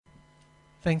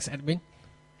Thanks, Edwin.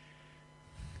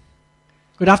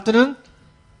 Good afternoon.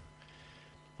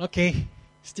 Okay,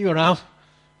 still around.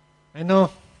 I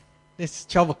know it's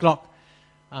 12 o'clock.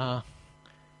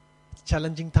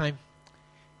 Challenging time.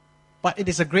 But it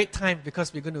is a great time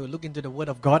because we're going to look into the Word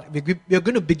of God. We're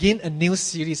going to begin a new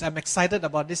series. I'm excited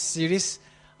about this series.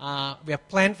 We have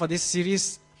planned for this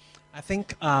series. I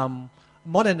think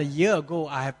more than a year ago,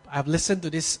 I've listened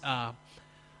to this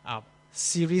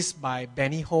series by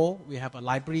Benny Ho. We have a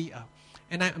library.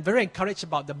 And I'm very encouraged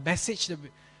about the message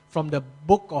from the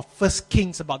book of 1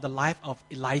 Kings about the life of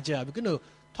Elijah. We're going to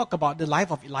talk about the life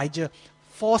of Elijah.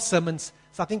 4 sermons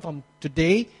starting from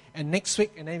today and next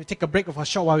week. And then we take a break for a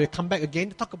short while. We'll come back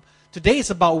again. Today is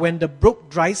about when the brook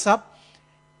dries up.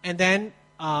 And then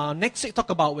next week, talk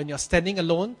about when you're standing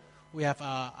alone. We have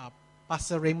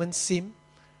Pastor Raymond Sim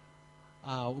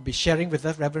will be sharing with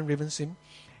us, Reverend Raymond Sim.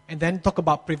 And then talk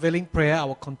about prevailing prayer. I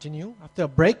will continue after a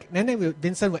break. And then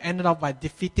Vincent will end it off by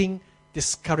defeating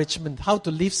discouragement, how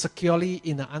to live securely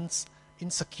in an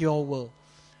insecure world.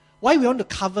 Why we want to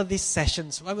cover these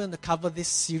sessions, why we want to cover this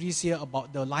series here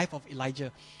about the life of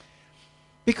Elijah?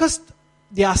 Because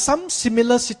there are some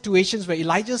similar situations where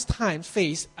Elijah's time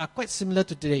faced are quite similar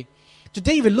to today.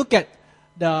 Today, if we look at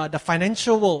the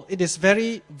financial world, it is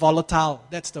very volatile.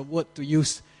 That's the word to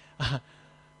use.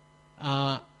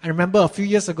 I remember a few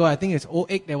years ago, I think it's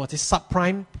 2008, there was this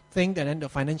subprime thing, and then the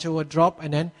financial world dropped.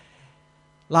 And then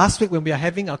last week when we are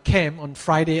having our camp on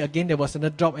Friday, again there was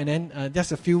another drop. And then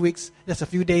just a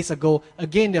few days ago,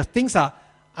 again things are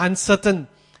uncertain.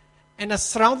 And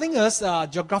surrounding us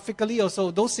geographically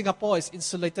also, though Singapore is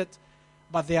insulated,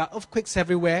 but there are earthquakes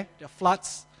everywhere, there are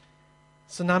floods,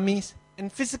 tsunamis,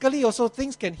 and physically also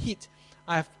things can hit.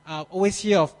 I've always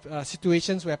hear of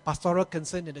situations where pastoral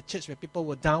concern in the church where people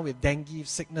were down with dengue,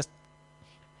 sickness.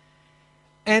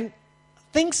 And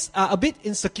things are a bit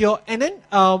insecure. And then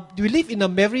we live in a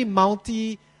very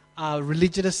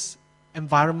multi-religious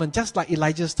environment, just like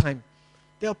Elijah's time.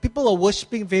 There are people who are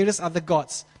worshipping various other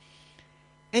gods.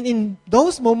 And in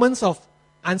those moments of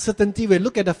uncertainty, we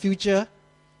look at the future,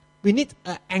 we need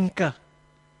an anchor.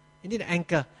 We need an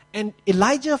anchor. And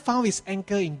Elijah found his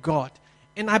anchor in God.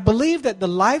 And I believe that the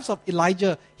lives of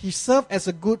Elijah, he served as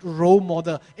a good role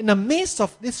model. In the midst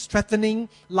of this threatening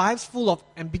lives full of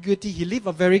ambiguity, he lived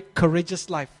a very courageous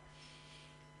life.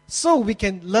 So we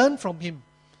can learn from him.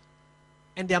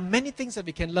 And there are many things that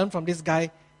we can learn from this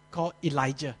guy called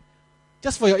Elijah.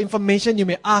 Just for your information, you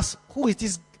may ask, who is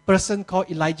this person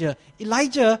called Elijah?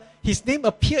 Elijah, his name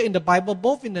appeared in the Bible,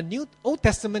 both in the Old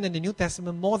Testament and the New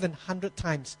Testament, more than 100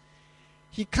 times.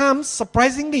 He comes,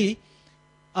 surprisingly,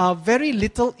 very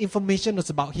little information was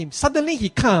about him. Suddenly he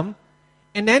come,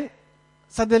 and then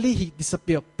suddenly he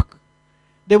disappeared.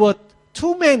 There were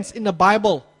 2 men in the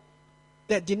Bible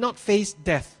that did not face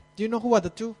death. Do you know who are the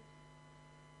 2?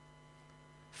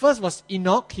 First was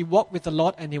Enoch. He walked with the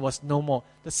Lord and he was no more.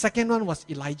 The second one was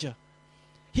Elijah.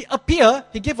 He appeared,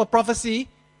 he gave a prophecy,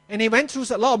 and he went through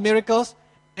a lot of miracles,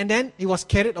 and then he was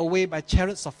carried away by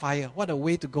chariots of fire. What a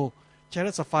way to go.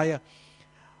 Chariots of fire.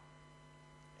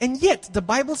 And yet, the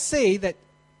Bible says that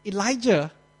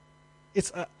Elijah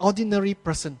is an ordinary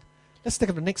person. Let's take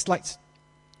up the next slides.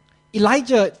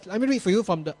 Elijah, let me read for you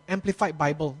from the Amplified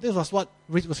Bible. This was what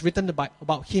was written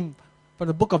about him from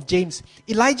the book of James.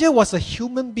 Elijah was a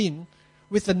human being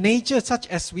with a nature such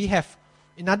as we have.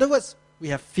 In other words, we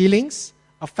have feelings,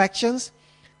 affections,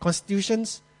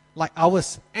 constitutions like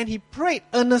ours. And he prayed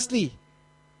earnestly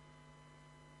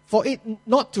for it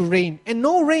not to rain. And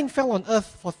no rain fell on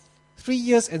earth for 3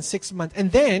 years and 6 months.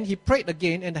 And then he prayed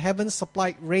again, and the heavens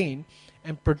supplied rain,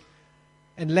 and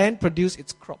land produced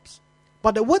its crops.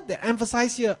 But the word that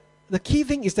emphasized here, the key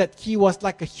thing is that he was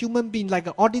like a human being, like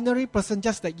an ordinary person,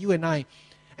 just like you and I.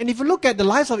 And if you look at the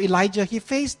lives of Elijah, he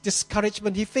faced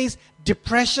discouragement, he faced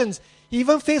depressions, he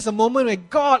even faced a moment where,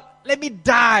 God, let me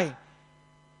die.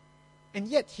 And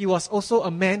yet he was also a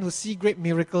man who see great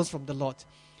miracles from the Lord.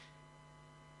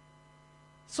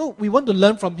 So we want to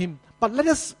learn from him. But let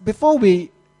us, before we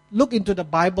look into the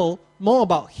Bible more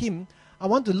about him, I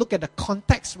want to look at the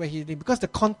context where he lived, because the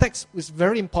context is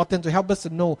very important to help us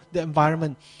to know the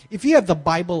environment. If you have the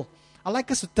Bible, I'd like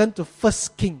us to turn to 1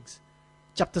 Kings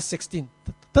chapter 16.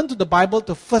 Turn to the Bible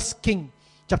to 1 Kings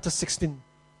chapter 16.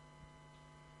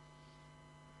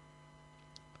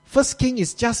 1 Kings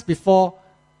is just before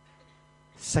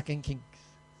 2 Kings.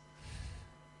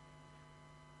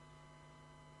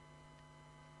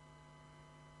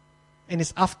 And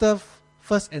it's after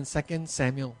 1 and 2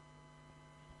 Samuel.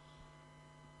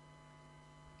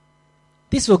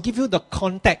 This will give you the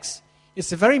context.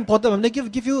 It's very important. I'm going to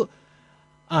give you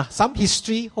some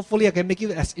history. Hopefully, I can make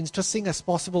it as interesting as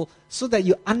possible so that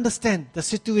you understand the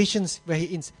situations where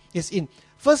he is in.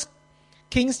 First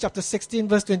Kings chapter 16,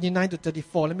 verse 29 to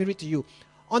 34. Let me read to you.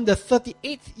 On the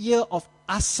 38th year of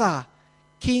Asa,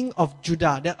 king of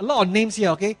Judah. There are a lot of names here,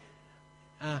 okay?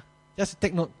 Just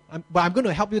take note. But I'm going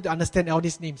to help you to understand all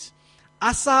these names.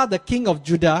 Asa, the king of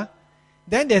Judah.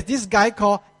 Then there's this guy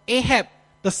called Ahab,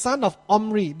 the son of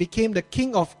Omri, became the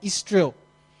king of Israel.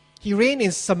 He reigned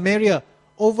in Samaria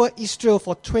over Israel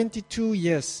for 22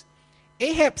 years.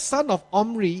 Ahab, son of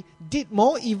Omri, did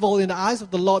more evil in the eyes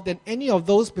of the Lord than any of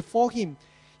those before him.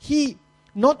 He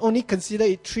not only considered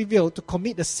it trivial to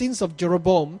commit the sins of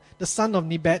Jeroboam, the son of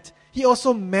Nebat, he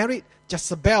also married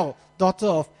Jezebel, daughter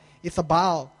of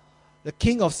Ethabal, the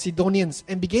king of Sidonians,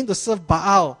 and began to serve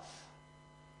Baal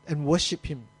and worship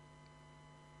him.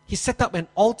 He set up an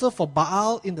altar for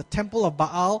Baal in the temple of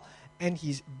Baal, and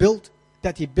he built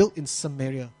in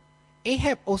Samaria.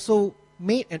 Ahab also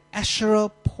made an Asherah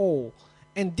pole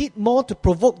and did more to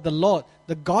provoke the Lord,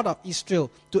 the God of Israel,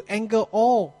 to anger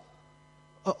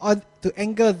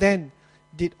than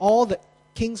did all the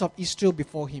kings of Israel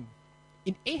before him.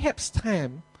 In Ahab's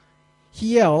time,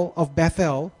 Hiel of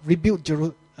Bethel rebuilt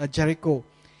Jericho.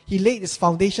 He laid its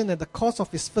foundation at the cost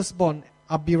of his firstborn,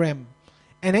 Abiram.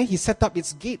 And then he set up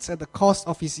its gates at the cost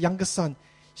of his younger son,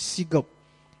 Segub,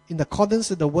 in accordance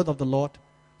with the word of the Lord,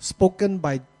 spoken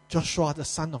by Joshua, the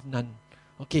son of Nun.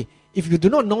 Okay, if you do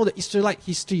not know the Israelite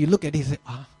history, you look at it and say,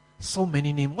 so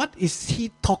many names. What is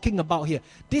he talking about here?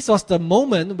 This was the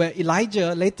moment where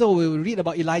Elijah, later we will read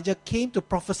about Elijah, came to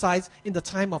prophesy in the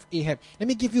time of Ahab. Let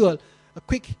me give you a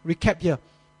quick recap here.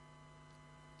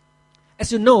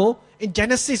 As you know, in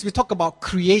Genesis, we talk about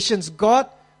creations. God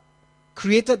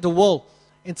created the world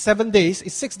in 7 days. In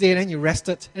 6 days, and then he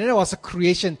rested. And then there was a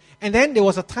creation. And then there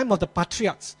was a time of the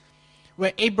patriarchs,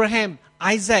 where Abraham,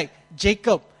 Isaac,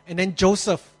 Jacob, and then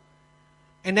Joseph.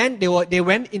 And then they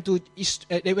went to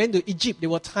Egypt. There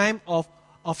was time of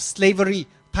slavery,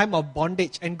 time of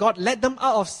bondage. And God led them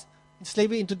out of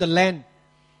slavery into the land.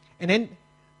 And then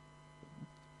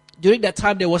during that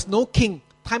time, there was no king.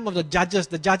 Time of the judges.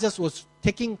 The judges was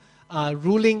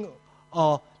ruling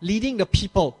or leading the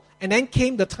people. And then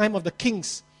came the time of the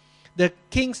kings. The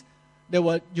kings, they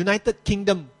were united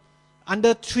kingdom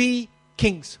under 3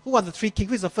 kings. Who are the 3 kings?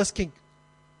 Who is the first king?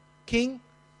 King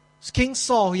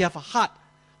Saul, he have a heart.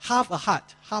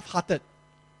 Half-hearted.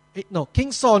 No,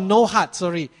 King Saul, no heart,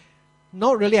 sorry.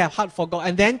 Not really have heart for God.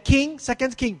 And then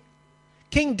second king.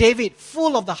 King David,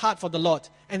 full of the heart for the Lord.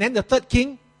 And then the third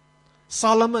king,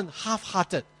 Solomon,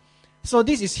 half-hearted. So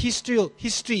this is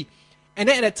history. And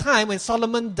then at the time when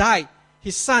Solomon died,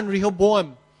 his son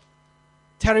Rehoboam,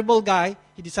 terrible guy,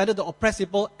 he decided to oppress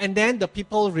people, and then the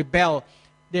people rebelled.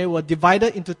 They were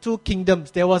divided into 2 kingdoms.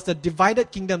 There was the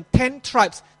divided kingdom. 10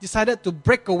 tribes decided to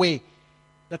break away.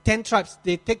 The 10 tribes,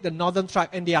 they take the northern tribe,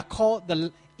 and they are called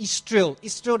the Israel.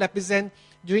 Israel represent,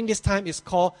 during this time, is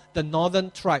called the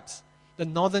northern tribes. The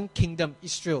northern kingdom,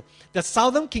 Israel. The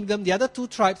southern kingdom, the other 2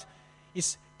 tribes,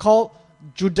 is called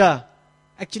Judah.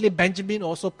 Actually, Benjamin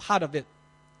also part of it.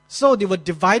 So they were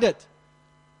divided.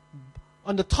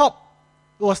 On the top,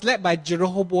 it was led by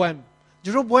Jeroboam.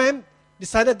 Jeroboam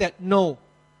decided that no,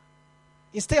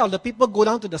 instead of the people go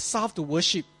down to the south to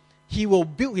worship, he will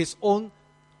build his own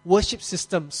worship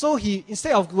system. So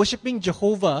instead of worshiping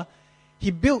Jehovah,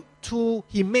 he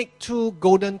made 2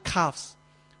 golden calves.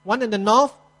 One in the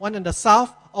north, one in the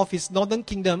south of his northern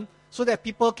kingdom, so that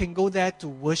people can go there to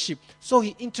worship. So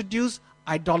he introduced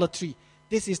idolatry.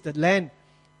 This is the land.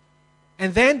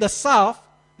 And then the south,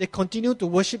 they continue to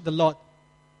worship the Lord.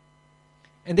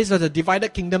 And this was the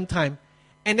divided kingdom time.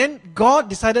 And then God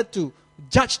decided to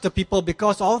judge the people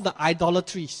because of the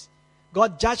idolatries.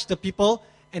 God judged the people,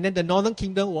 and then the northern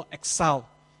kingdom were exiled.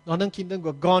 Northern kingdom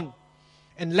were gone.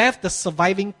 And left the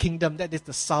surviving kingdom, that is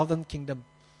the southern kingdom.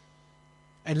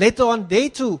 And later on, they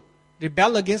too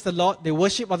rebelled against the Lord. They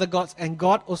worship other gods, and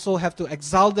God also have to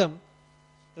exile them.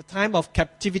 The time of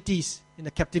captivities, in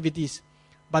the captivities.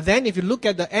 But then if you look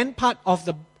at the end part of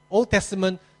the Old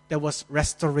Testament, there was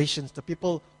restorations. The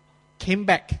people came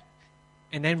back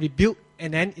and then rebuilt.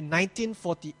 And then in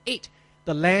 1948,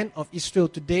 the land of Israel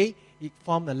today, it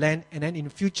formed a land. And then in the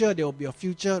future, there will be a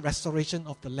future restoration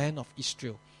of the land of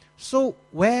Israel. So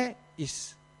where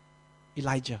is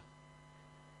Elijah?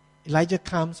 Elijah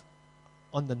comes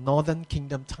on the northern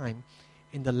kingdom time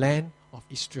in the land of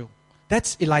Israel.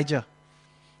 That's Elijah.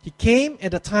 He came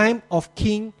at the time of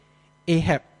King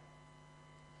Ahab.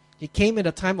 He came at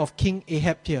the time of King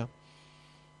Ahab here.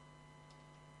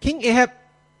 King Ahab,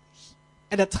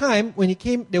 at the time when he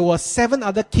came, there were 7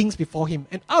 other kings before him.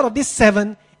 And out of these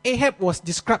 7, Ahab was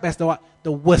described as the what?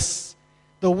 The worst.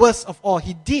 The worst of all.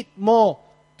 He did more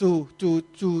to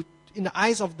in the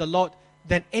eyes of the Lord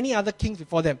than any other kings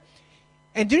before them.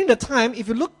 And during the time, if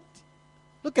you look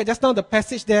at just now the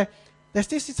passage there, there's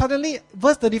this suddenly,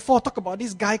 verse 34 talk about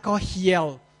this guy called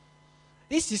Hiel.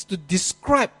 This is to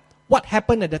describe what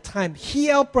happened at the time.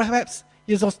 Hiel, perhaps,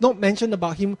 he was not mentioned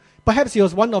about him. Perhaps he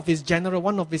was one of his general,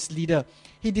 one of his leader.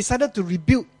 He decided to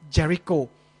rebuild Jericho.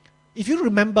 If you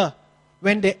remember,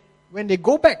 when they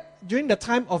go back during the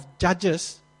time of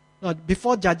Judges,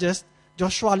 before Judges,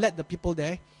 Joshua led the people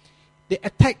there. They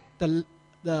attacked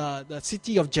the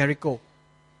city of Jericho.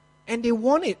 And they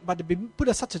won it, but they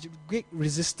put such a great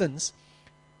resistance.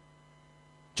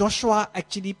 Joshua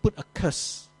actually put a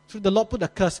curse. So the Lord put a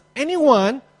curse.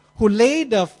 Anyone who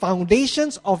laid the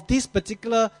foundations of this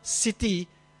particular city,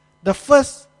 the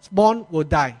firstborn will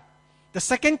die. The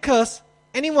second curse,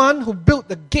 anyone who built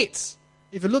the gates.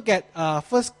 If you look at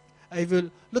if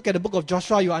you look at the book of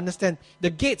Joshua, you understand the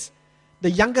gates. The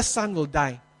youngest son will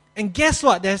die. And guess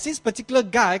what? There's this particular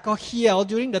guy called Hiel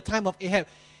during the time of Ahab.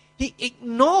 He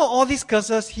ignored all these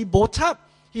curses. He bought up.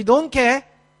 He don't care.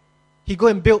 He go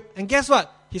and build. And guess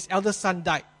what? His eldest son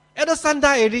died. Eldest son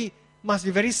died already. Must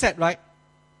be very sad, right?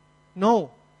 No.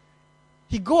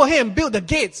 He go ahead and build the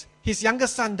gates. His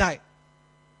youngest son died.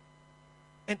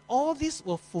 And all this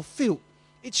will fulfill.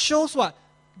 It shows what?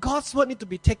 God's word need to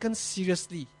be taken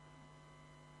seriously.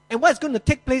 And what's going to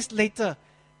take place later?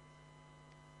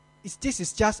 This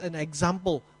is just an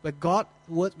example where God's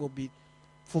word will be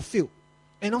fulfilled.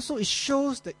 And also it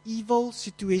shows the evil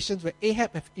situations where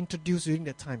Ahab have introduced during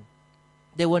that time.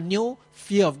 There were no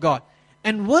fear of God.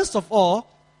 And worst of all,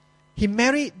 he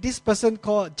married this person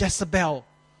called Jezebel.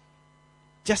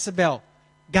 Jezebel.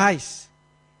 Guys,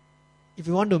 if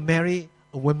you want to marry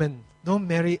a woman, don't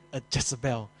marry a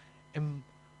Jezebel. And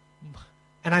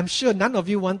I'm sure none of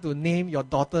you want to name your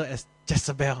daughter as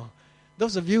Jezebel.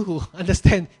 Those of you who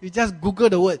understand, you just Google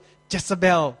the word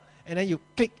Jezebel and then you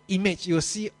click image, you will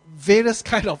see various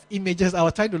kind of images. I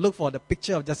was trying to look for the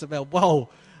picture of Jezebel. Wow,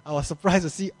 I was surprised to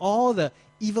see all the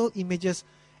evil images.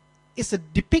 It's a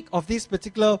depict of this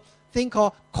particular thing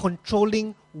called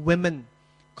controlling women.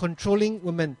 Controlling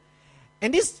women.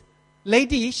 And this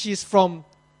lady, she's from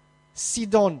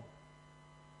Sidon.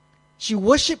 She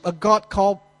worshipped a god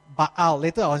called Baal.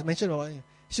 Later I was mentioned about it.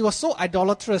 She was so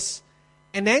idolatrous.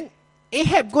 And then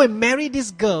Ahab go and marry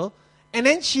this girl, and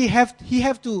then he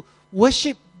have to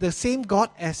worship the same God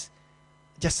as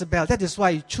Jezebel. That is why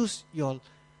you choose your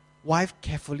wife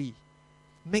carefully.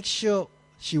 Make sure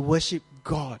she worship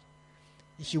God.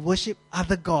 If she worship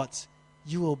other gods,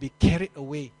 you will be carried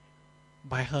away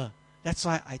by her. That's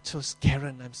why I chose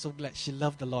Karen. I'm so glad she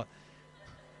loved the Lord.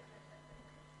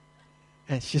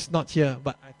 And she's not here,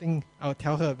 but I think I'll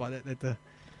tell her about it later.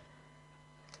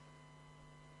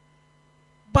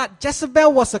 But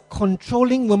Jezebel was a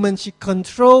controlling woman. She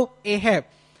controlled Ahab.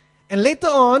 And later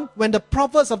on, when the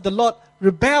prophets of the Lord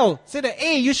rebelled, said that,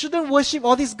 hey, you shouldn't worship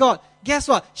all these gods. Guess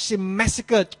what? She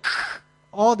massacred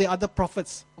all the other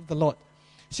prophets of the Lord.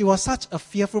 She was such a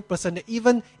fearful person that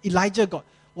even Elijah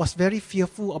was very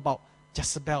fearful about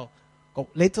Jezebel.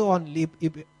 Later on,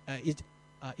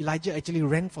 Elijah actually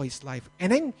ran for his life.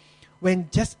 And then when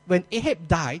Ahab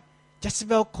died,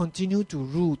 Jezebel continued to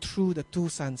rule through the two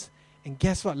sons. And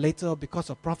guess what? Later, because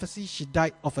of prophecy, she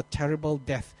died of a terrible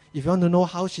death. If you want to know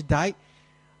how she died,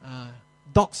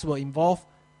 dogs were involved,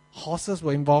 horses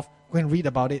were involved. Go and read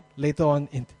about it later on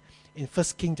in 1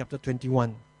 Kings chapter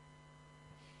 21.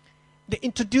 They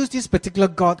introduced this particular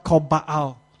god called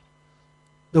Baal.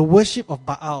 The worship of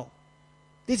Baal.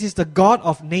 This is the god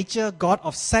of nature, god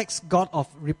of sex, god of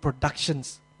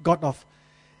reproductions,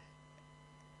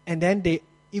 and then they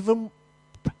even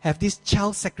have this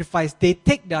child sacrifice. They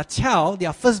take their child,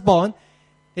 their firstborn,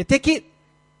 they take it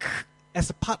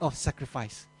as a part of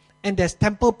sacrifice. And there's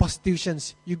temple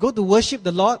prostitutions. You go to worship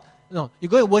the Lord, you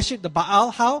go and worship the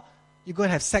Baal. How? You go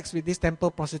and have sex with these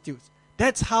temple prostitutes.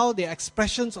 That's how the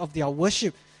expressions of their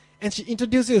worship. And she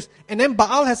introduces, and then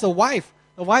Baal has a wife.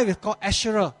 The wife is called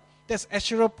Asherah. That's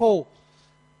Asherah pole.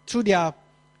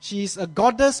 She is a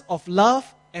goddess of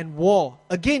love and war.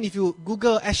 Again, if you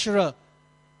Google Asherah,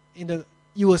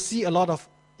 you will see a lot of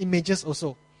images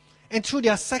also. And through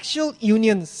their sexual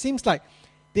union, seems like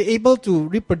they're able to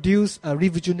reproduce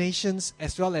rejuvenations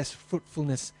as well as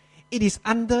fruitfulness. It is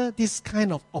under this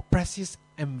kind of oppressive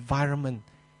environment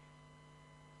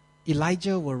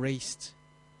Elijah was raised.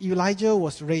 Elijah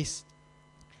was raised.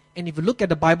 And if you look at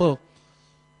the Bible,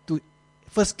 to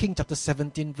 1 Kings chapter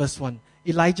 17 verse 1,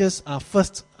 Elijah's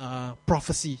first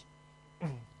prophecy.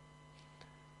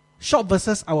 Short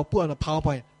verses I will put on a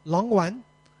PowerPoint. Long one,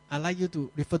 I like you to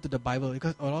refer to the Bible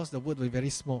because or else the word will be very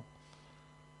small.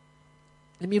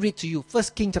 Let me read to you. 1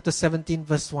 Kings chapter 17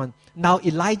 verse 1. Now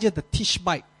Elijah the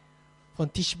Tishbite from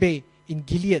Tishbe in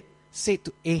Gilead said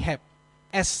to Ahab,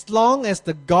 as long as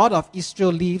the God of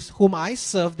Israel lives, whom I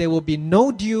serve, there will be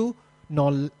no dew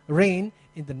nor rain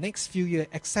in the next few years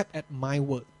except at my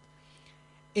word.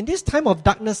 In this time of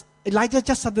darkness, Elijah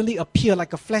just suddenly appeared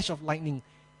like a flash of lightning.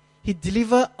 He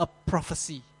delivered a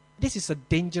prophecy. This is a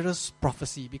dangerous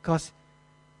prophecy because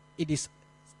it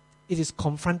is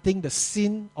confronting the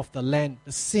sin of the land,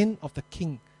 the sin of the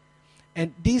king.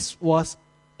 And this was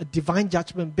a divine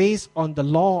judgment based on the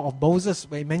law of Moses,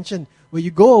 where he mentioned, when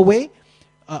you go away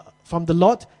from the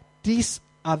Lord, these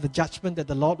are the judgment that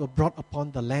the Lord will brought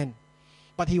upon the land.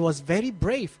 But he was very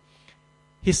brave.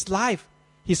 His life,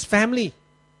 his family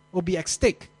will be at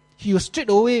stake. He will straight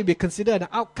away be considered an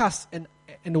outcast and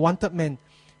a wanted man.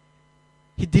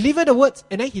 He delivered the words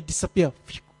and then he disappeared,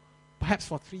 perhaps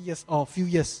for 3 years or a few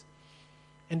years.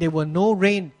 And there were no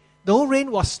rain. No rain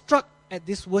was struck at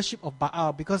this worship of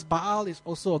Baal because Baal is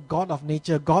also a god of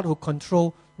nature, God who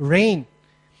controls rain.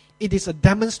 It is a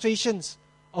demonstration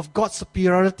of God's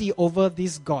superiority over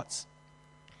these gods.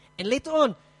 And later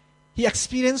on, he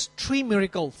experienced 3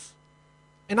 miracles.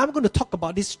 And I'm going to talk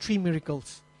about these 3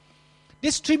 miracles.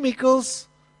 These 3 miracles,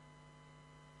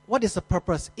 what is the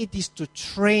purpose? It is to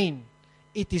train,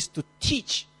 it is to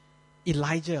teach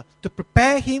Elijah, to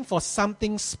prepare him for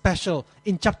something special.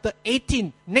 In chapter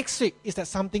 18, next week, is that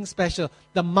something special,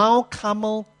 the Mount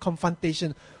Carmel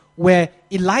confrontation, where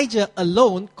Elijah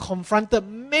alone confronted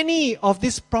many of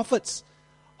these prophets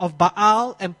of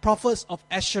Baal and prophets of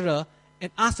Asherah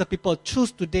and asked the people,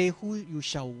 choose today who you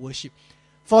shall worship.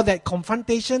 For that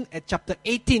confrontation at chapter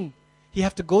 18, he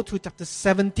have to go through chapter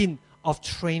 17 of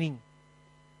training.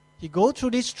 He go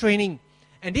through this training.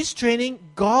 And this training,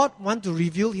 God wants to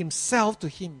reveal himself to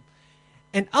him.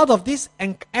 And out of this,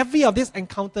 and every of this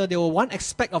encounter, there will one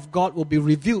aspect of God will be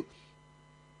revealed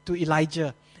to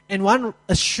Elijah. And one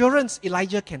assurance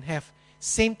Elijah can have.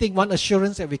 Same thing, one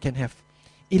assurance that we can have.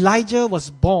 Elijah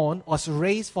was born, was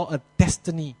raised for a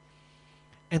destiny.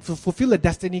 And to fulfill the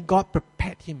destiny, God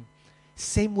prepared him.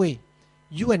 Same way,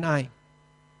 you and I,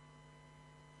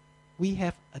 we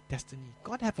have a destiny.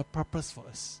 God have a purpose for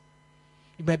us.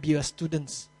 You might be a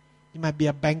student. You might be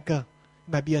a banker.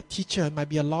 You might be a teacher. You might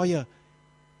be a lawyer.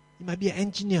 You might be an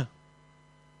engineer.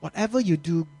 Whatever you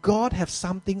do, God has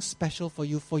something special for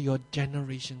you for your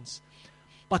generations.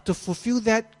 But to fulfill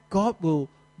that, God will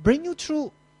bring you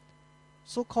through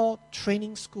so-called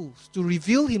training schools to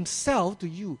reveal himself to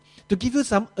you, to give you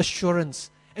some assurance.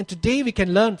 And today we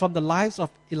can learn from the lives of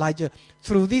Elijah.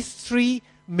 Through these 3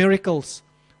 miracles,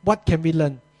 what can we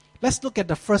learn? Let's look at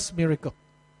the first miracle.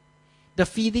 The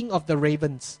feeding of the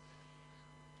ravens.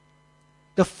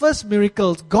 The first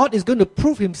miracle, God is going to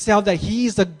prove himself that he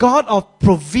is a God of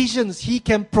provisions. He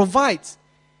can provide.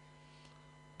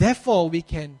 Therefore, we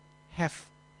can have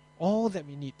all that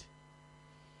we need.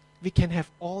 We can have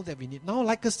all that we need. Now I'd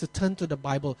like us to turn to the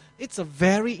Bible. It's a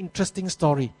very interesting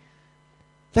story.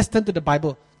 Let's turn to the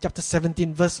Bible, chapter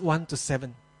 17, verse 1 to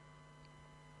 7.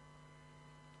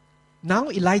 Now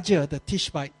Elijah the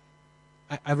Tishbite,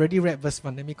 I already read verse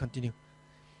 1, let me continue.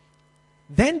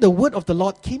 Then the word of the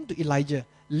Lord came to Elijah,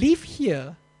 leave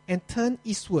here and turn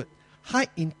eastward, hide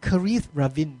in Kerith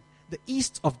Ravine, the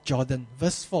east of Jordan.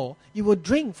 Verse 4, you will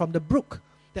drink from the brook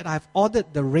that I have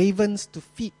ordered the ravens to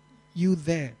feed you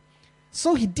there.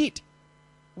 So he did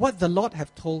what the Lord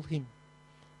had told him.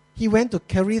 He went to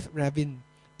Kerith Ravine,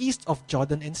 east of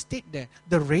Jordan, and stayed there.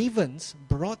 The ravens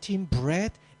brought him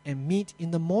bread and meat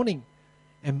in the morning,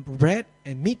 and bread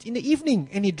and meat in the evening,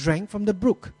 and he drank from the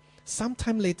brook.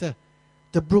 Sometime later,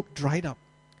 the brook dried up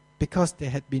because there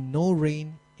had been no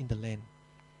rain in the land.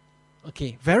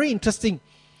 Okay, very interesting.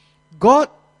 God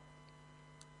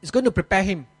is going to prepare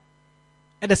him.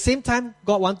 At the same time,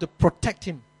 God wants to protect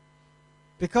him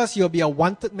because he'll be a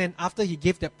wanted man after he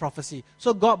gave that prophecy.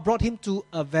 So God brought him to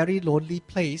a very lonely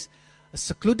place, a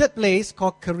secluded place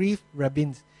called Kerith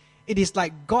Ravine. It is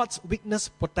like God's witness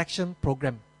protection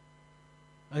program.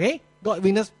 Okay? God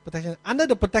witness protection. Under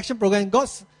the protection program,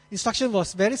 God's instruction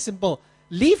was very simple.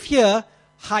 Live here,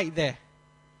 hide there.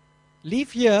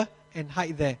 Live here and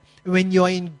hide there. When you are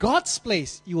in God's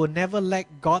place, you will never lack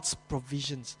God's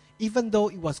provisions, even though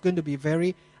it was going to be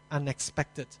very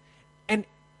unexpected. And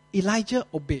Elijah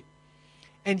obeyed.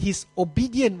 And his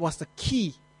obedience was the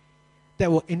key that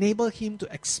will enable him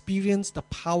to experience the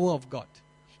power of God.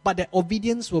 But that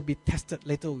obedience will be tested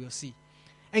later, we'll see.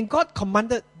 And God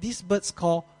commanded these birds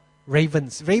called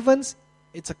ravens. Ravens,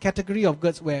 it's a category of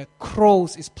birds where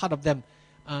crows is part of them.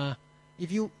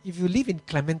 If you live in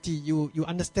Clementi, you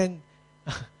understand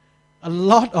a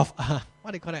lot of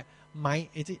what do you call that?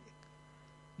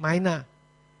 Myna.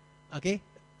 Okay,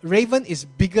 raven is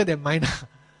bigger than myna.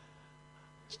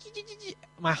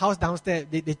 My house downstairs,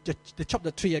 they chop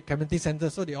the tree at Clementi Center,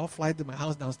 so they all fly to my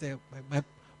house downstairs.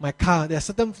 My car, there are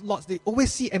certain lots they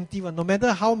always see empty one, no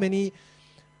matter how many.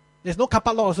 There's no car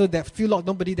park lot also. There are few lots,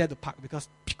 nobody there to park because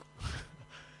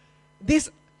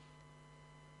these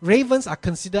ravens are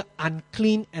considered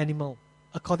unclean animal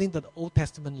according to the Old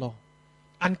Testament law.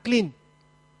 Unclean.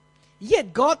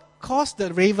 Yet God caused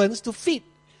the ravens to feed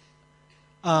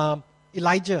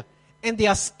Elijah, and they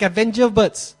are scavenger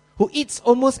birds who eats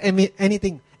almost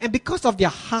anything. And because of their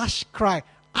harsh cry,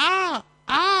 harsh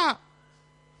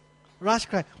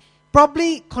cry,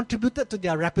 probably contributed to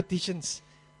their reputations.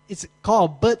 It's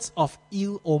called birds of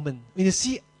ill omen. When you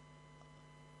see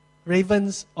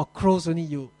ravens or crows, only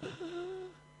you.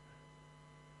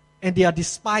 And they are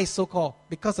despised, so-called,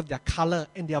 because of their color,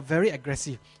 and they are very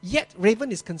aggressive. Yet,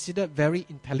 raven is considered very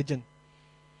intelligent.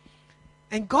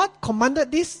 And God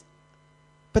commanded this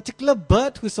particular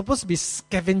bird, who is supposed to be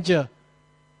scavenger,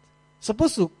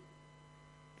 supposed to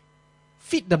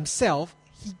feed themselves.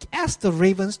 He asked the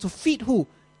ravens to feed who?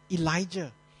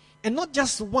 Elijah. And not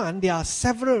just one, there are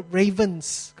several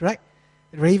ravens, correct?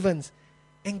 Ravens.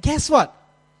 And guess what?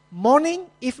 Morning,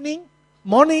 evening,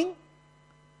 morning,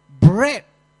 bread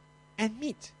and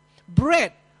meat.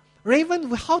 Bread. Raven,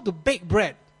 how to bake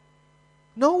bread?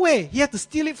 No way. He had to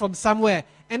steal it from somewhere.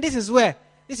 And this is where?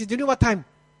 This is, do you know what time?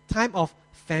 Time of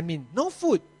famine. No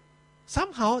food.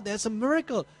 Somehow, there's a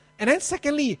miracle. And then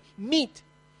secondly, meat.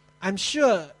 I'm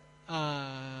sure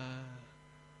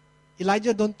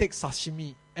Elijah don't take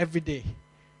sashimi every day.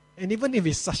 And even if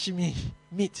it's sashimi,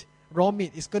 meat, raw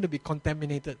meat, it's going to be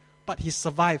contaminated. But he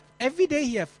survived. Every day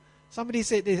he have, somebody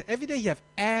said this, every day he have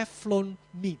air-flown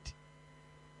meat.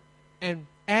 And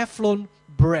air-flown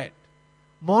bread.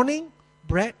 Morning,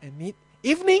 bread and meat.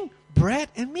 Evening, bread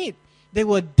and meat. They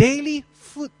were daily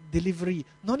food delivery.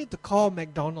 No need to call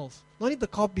McDonald's. No need to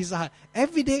call Pizza Hut.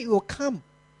 Every day it will come.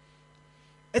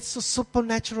 It's the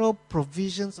supernatural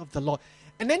provisions of the Lord.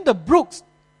 And then the brooks.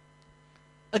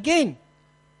 Again,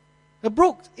 the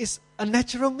brook is a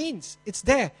natural means. It's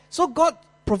there. So God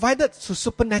provided through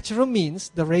supernatural means,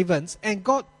 the ravens, and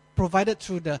God provided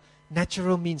through the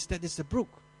natural means, that is the brook,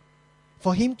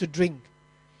 for him to drink.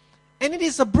 And it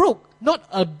is a brook, not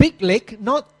a big lake,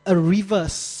 not a river,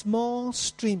 small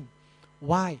stream.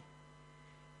 Why?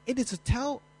 It is to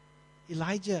tell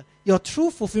Elijah, your true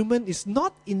fulfillment is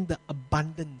not in the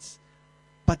abundance,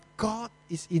 but God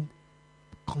is in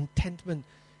contentment.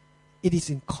 It is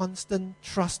in constant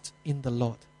trust in the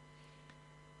Lord.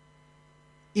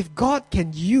 If God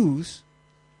can use,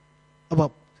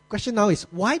 question now is,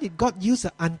 why did God use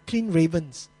the unclean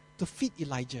ravens to feed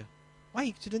Elijah? Why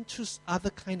he shouldn't choose other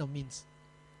kind of means?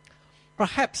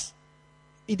 Perhaps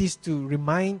it is to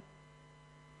remind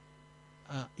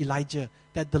Elijah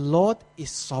that the Lord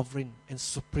is sovereign and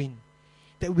supreme.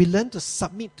 That we learn to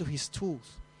submit to his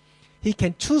tools. He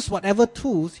can choose whatever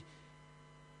tools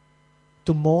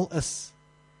to mold us,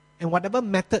 and whatever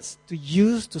methods to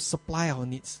use to supply our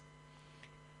needs.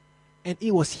 And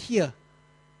it was here.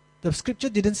 The scripture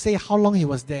didn't say how long he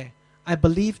was there. I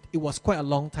believed it was quite a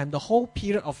long time. The whole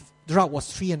period of drought was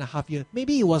 3.5 years.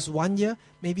 Maybe it was 1 year,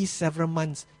 maybe several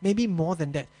months, maybe more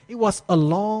than that. It was a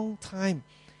long time.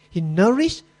 He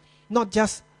nourished not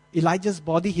just Elijah's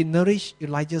body, he nourished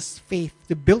Elijah's faith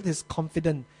to build his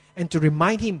confidence and to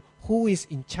remind him who is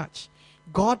in charge.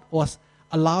 God was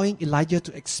allowing Elijah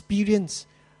to experience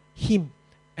him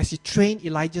as he trained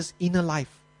Elijah's inner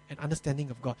life and understanding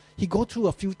of God. He go through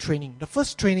a few training. The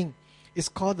first training is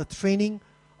called the training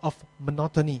of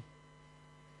monotony.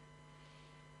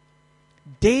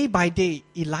 Day by day,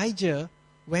 Elijah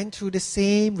went through the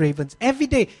same ravens every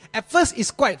day. At first,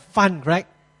 it's quite fun, right?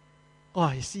 Oh,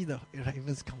 you see the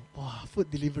ravens come. Oh, food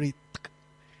delivery.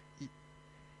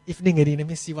 Evening already. Let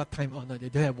me see what time. Oh no, they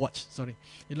don't have watch. Sorry.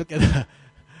 You look at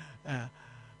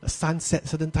the sunset,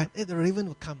 certain time. The raven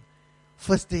will come.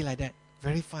 First day like that,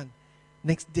 very fun.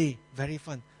 Next day, very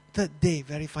fun. Third day,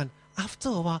 very fun. After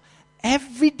a while,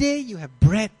 every day you have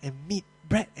bread and meat,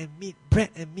 bread and meat, bread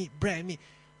and meat, bread and meat.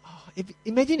 Oh,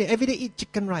 imagine you every day eat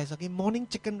chicken rice, okay? Morning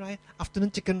chicken rice, afternoon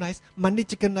chicken rice, Monday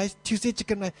chicken rice, Tuesday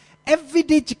chicken rice. Every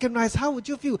day chicken rice, how would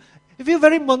you feel? You feel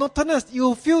very monotonous.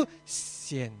 You feel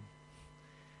sian.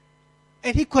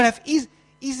 And he could have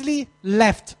easily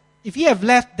left. If he have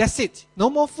left, that's it.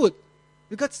 No more food.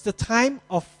 Because it's the time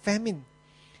of famine.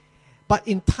 But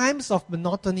in times of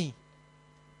monotony,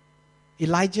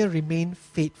 Elijah remained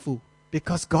faithful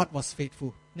because God was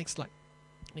faithful. Next slide.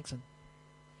 Next one.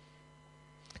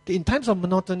 Okay, in times of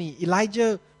monotony,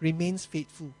 Elijah remains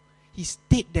faithful. He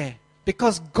stayed there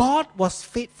because God was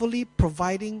faithfully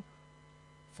providing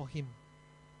for him.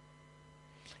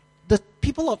 The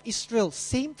people of Israel,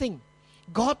 same thing.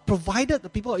 God provided the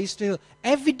people of Israel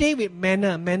every day with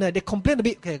manna. They complained a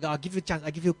bit, okay, God, I'll give you a chance,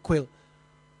 I'll give you quail.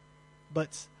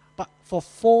 But for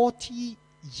 40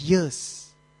 years,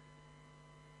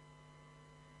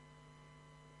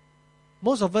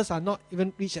 most of us are not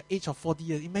even reached the age of 40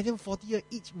 years. Imagine 40 years,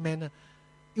 each manna.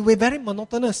 It will be very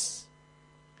monotonous.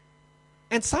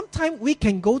 And sometimes we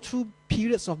can go through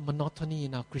periods of monotony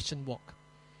in our Christian walk.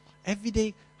 Every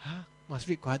day, must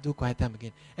read quiet, do quiet time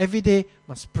again. Every day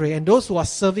must pray. And those who are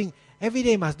serving, every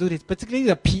day must do this. Particularly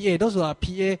the PA, those who are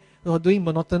PA, who are doing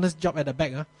monotonous job at the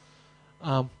back.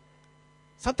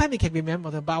 Sometimes it can be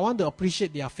monotonous, but I want to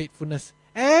appreciate their faithfulness.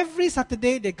 Every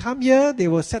Saturday they come here, they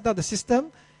will set up the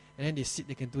system, and then they sit,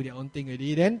 they can do their own thing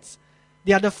already. Then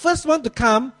they are the first one to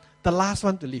come, the last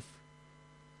one to leave.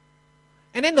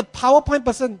 And then the PowerPoint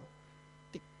person,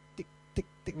 tick,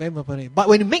 very important. But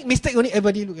when you make mistake, only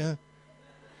everybody look.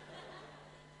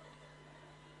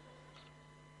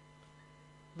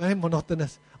 Very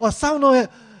monotonous. Or sound no,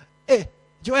 hey,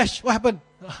 Joash, what happened?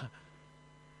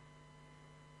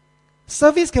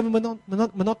 Service can be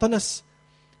monotonous.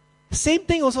 Same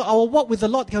thing also, our walk with the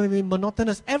Lord can be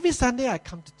monotonous. Every Sunday I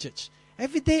come to church.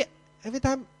 Every day, every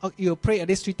time you pray at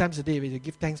least 3 times a day, you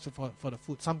give thanks for the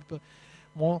food. Some people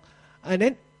more. And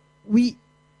then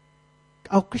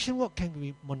our Christian walk can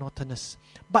be monotonous.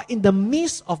 But in the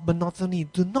midst of monotony,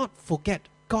 do not forget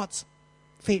God's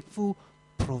faithful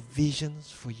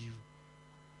provisions for you.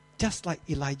 Just like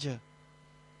Elijah.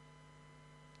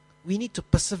 We need to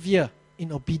persevere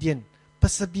in obedience.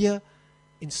 Persevere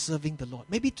in serving the Lord.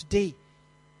 Maybe today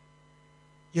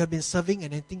you have been serving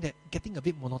and I think that getting a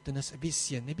bit monotonous, a bit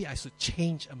sian. Maybe I should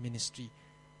change a ministry.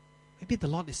 Maybe the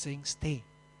Lord is saying, stay.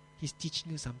 He's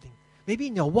teaching you something. Maybe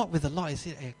in your walk with the Lord, you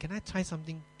say, hey, can I try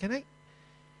something? Can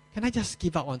I just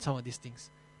give up on some of these things?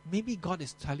 Maybe God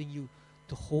is telling you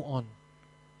to hold on.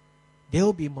 There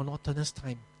will be monotonous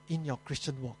time in your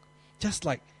Christian walk. Just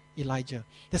like Elijah.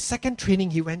 The second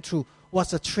training he went through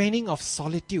was a training of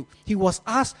solitude. He was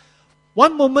asked,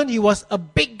 one moment he was a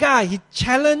big guy. He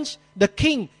challenged the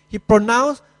king. He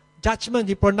pronounced judgment.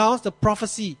 He pronounced the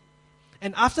prophecy.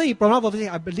 And after he pronounced prophecy,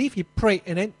 I believe he prayed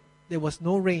and then there was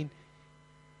no rain.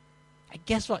 And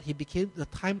guess what? He became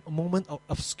a moment of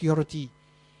obscurity.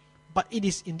 But it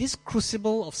is in this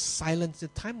crucible of silence, the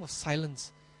time of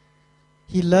silence,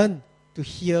 he learned to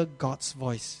hear God's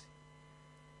voice.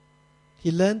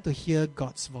 He learned to hear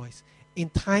God's voice. In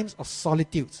times of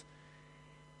solitude,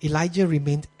 Elijah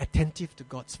remained attentive to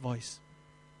God's voice.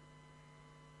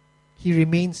 He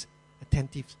remains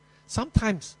attentive.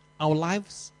 Sometimes our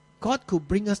lives, God could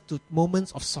bring us to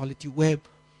moments of solitude,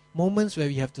 moments where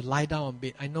we have to lie down on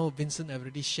bed. I know Vincent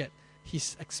already shared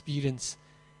his experience.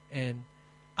 And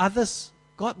others,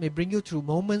 God may bring you through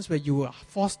moments where you are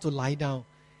forced to lie down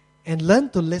and learn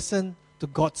to listen to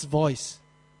God's voice.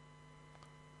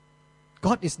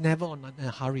 God is never in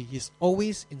a hurry. He is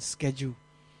always in schedule.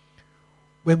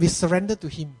 When we surrender to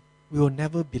Him, we will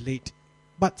never be late.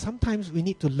 But sometimes we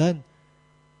need to learn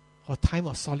our time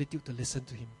of solitude to listen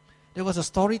to Him. There was a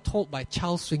story told by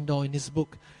Charles Swindoll in his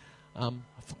book. I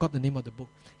forgot the name of the book.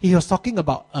 He was talking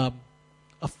about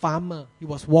a farmer.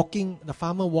 The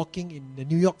farmer walking in the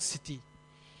New York City,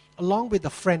 along with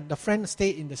a friend. The friend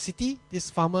stayed in the city.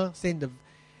 This farmer stayed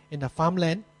in the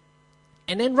farmland.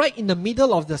 And then right in the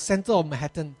middle of the center of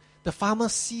Manhattan, the farmer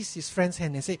sees his friend's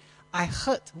hand and says, I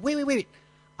heard, wait.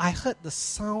 I heard the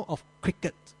sound of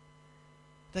cricket.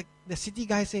 The city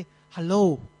guy say,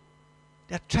 hello.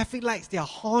 There are traffic lights, there are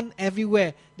horn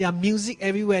everywhere, there are music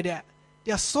everywhere, there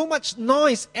are so much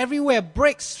noise everywhere,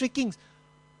 brakes, streakings.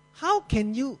 How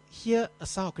can you hear a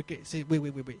sound of cricket? He say,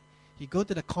 wait. He go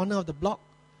to the corner of the block,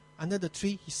 under the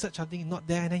tree, he search something, not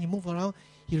there, and then he move around,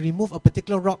 he remove a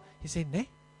particular rock. He say,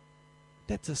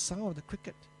 that's the sound of the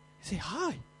cricket. He say,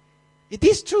 hi. It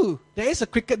is true, there is a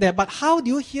cricket there, but how do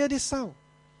you hear this sound?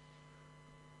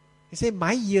 He say,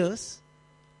 my ears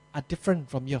are different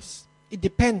from yours. It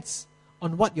depends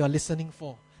on what you are listening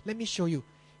for. Let me show you.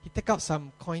 He took out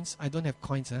some coins. I don't have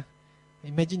coins.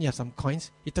 Imagine you have some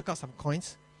coins. He took out some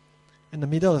coins. In the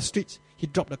middle of the street, he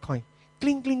dropped the coin.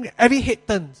 Cling, cling. Every head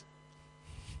turns.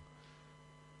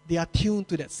 They are tuned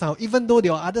to that sound. Even though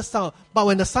there are other sounds. But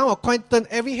when the sound of coin turns,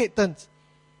 every head turns.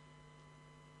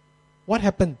 What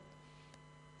happened?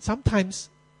 Sometimes,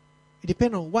 it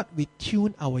depends on what we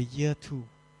tune our ear to.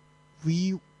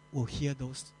 We will hear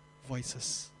those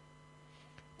voices.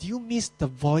 Do you miss the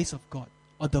voice of God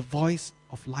or the voice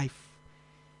of life?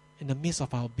 in the midst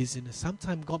of our busyness.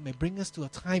 Sometimes God may bring us to a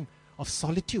time of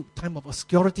solitude, time of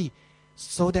obscurity,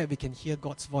 so that we can hear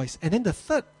God's voice. And then the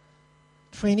third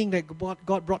training that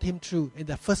God brought him through in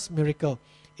the first miracle,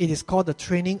 it is called the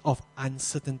training of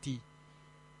uncertainty.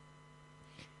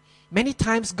 Many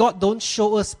times God don't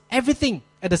show us everything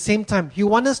at the same time. He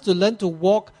wants us to learn to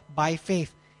walk by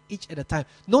faith each at a time.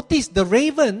 Notice the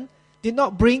raven did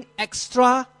not bring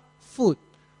extra food.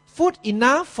 Food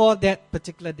enough for that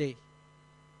particular day.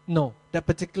 No, that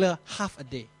particular half a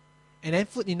day. And then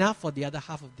food enough for the other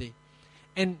half of the day.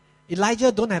 And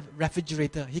Elijah don't have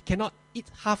refrigerator. He cannot eat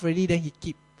half already, then he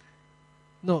keep.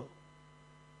 No.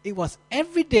 It was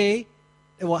every day,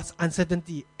 it was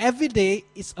uncertainty. Every day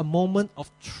is a moment of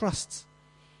trust.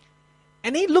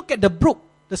 And then look at the brook,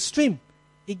 the stream.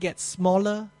 It gets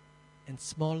smaller and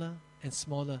smaller and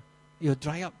smaller. It will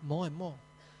dry up more and more.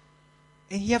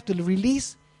 And he have to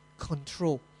release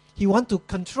control. He want to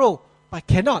control, but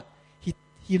cannot.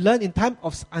 He learned in time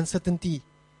of uncertainty.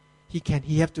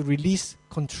 He have to release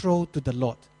control to the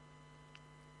Lord.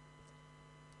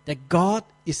 That God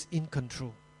is in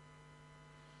control.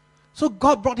 So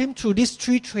God brought him through these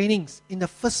three trainings in the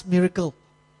first miracle.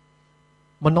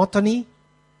 Monotony,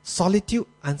 solitude,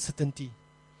 uncertainty.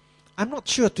 I'm not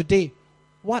sure today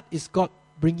what is God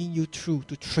bringing you through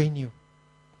to train you.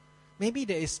 Maybe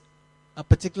there is a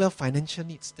particular financial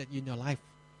needs that in your life.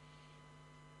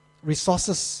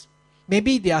 Resources.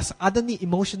 Maybe there's other need,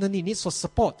 emotional needs for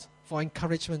support, for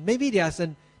encouragement. Maybe there's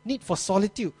a need for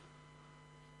solitude.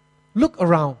 Look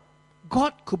around.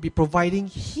 God could be providing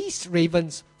His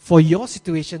ravens for your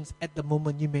situations at the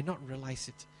moment. You may not realize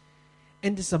it.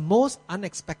 And it's the most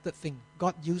unexpected thing.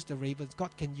 God used the ravens. God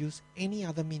can use any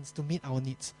other means to meet our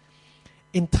needs.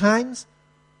 In times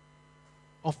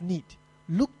of need,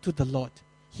 look to the Lord.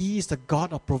 He is the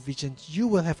God of provision. You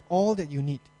will have all that you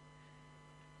need.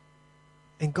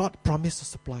 And God promised to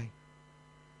supply.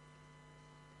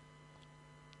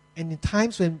 And in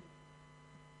times when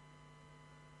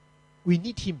we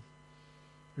need Him,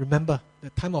 remember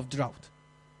the time of drought,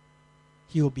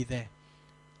 He will be there.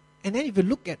 And then if you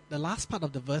look at the last part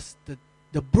of the verse,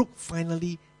 the brook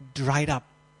finally dried up.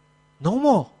 No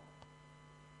more.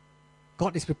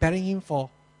 God is preparing him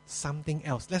for something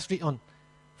else. Let's read on.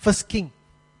 First King,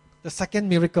 the second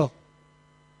miracle.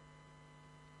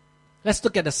 Let's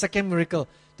look at the second miracle.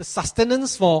 The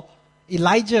sustenance for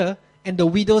Elijah and the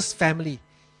widow's family.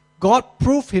 God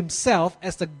proved himself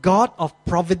as the God of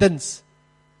providence.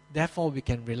 Therefore, we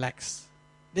can relax.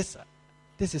 This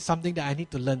is something that I need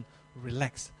to learn.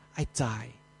 Relax. I die.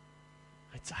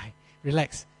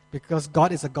 Relax. Because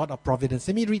God is a God of providence.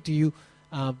 Let me read to you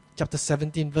chapter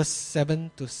 17, verse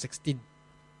 7 to 16.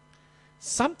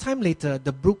 Sometime later,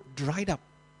 the brook dried up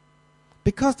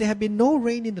because there had been no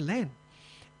rain in the land.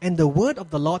 And the word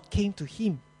of the Lord came to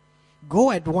him.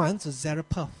 Go at once to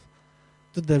Zarephath,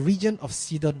 to the region of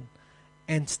Sidon,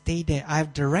 and stay there. I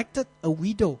have directed a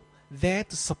widow there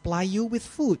to supply you with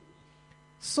food.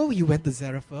 So he went to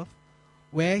Zarephath,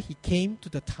 where he came to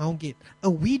the town gate. A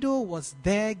widow was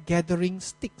there gathering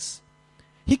sticks.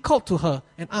 He called to her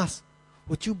and asked,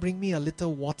 would you bring me a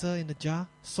little water in a jar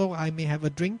so I may have a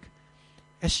drink?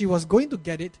 As she was going to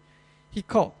get it, he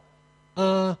called,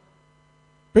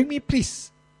 bring me please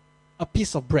a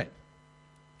piece of bread.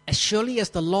 As surely as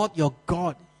the Lord your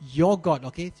God,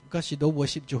 okay, because she don't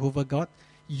worship Jehovah God,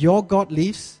 your God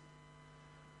lives.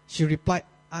 She replied,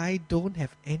 I don't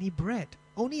have any bread,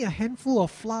 only a handful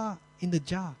of flour in the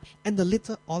jar and a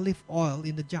little olive oil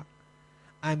in the jug.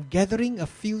 I'm gathering a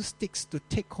few sticks to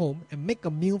take home and make a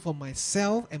meal for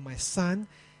myself and my son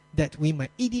that we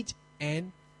might eat it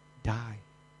and die.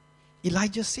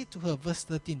 Elijah said to her, verse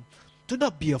 13, do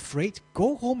not be afraid.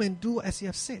 Go home and do as you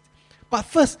have said. But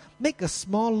first, make a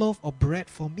small loaf of bread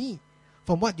for me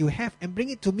from what you have and bring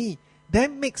it to me.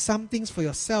 Then make some things for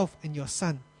yourself and your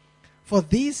son. For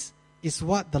this is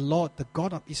what the Lord, the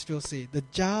God of Israel, says. The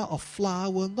jar of flour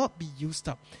will not be used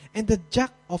up, and the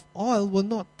jug of oil will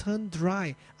not turn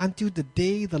dry until the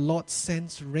day the Lord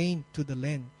sends rain to the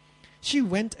land. She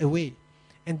went away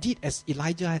and did as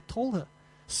Elijah had told her.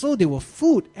 So there were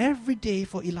food every day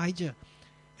for Elijah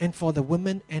and for the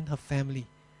woman and her family.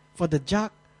 For the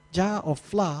jar of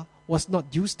flour was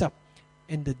not used up,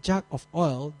 and the jug of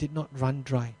oil did not run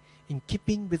dry, in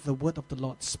keeping with the word of the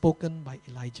Lord spoken by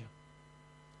Elijah.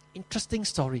 Interesting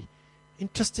story.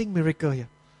 Interesting miracle here.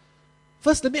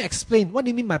 First, let me explain. What do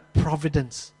you mean by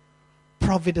providence?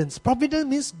 Providence. Providence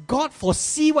means God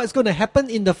foresee what is going to happen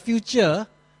in the future.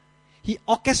 He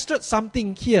orchestrates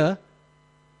something here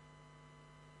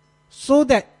so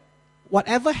that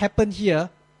whatever happened here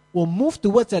will move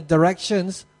towards that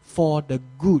directions for the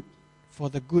good, for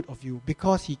the good of you,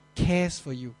 because He cares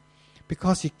for you.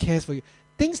 Because He cares for you.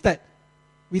 Things that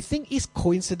we think is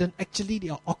coincident, actually they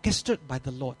are orchestrated by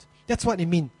the Lord. That's what it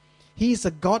means. He is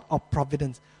a God of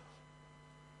providence.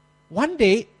 One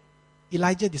day,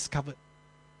 Elijah discovered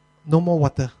no more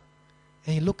water.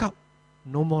 And he looked up,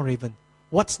 no more raven.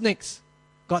 What's next?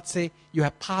 God say, you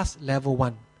have passed level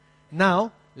 1.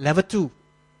 Now, level 2.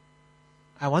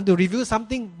 I want to reveal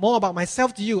something more about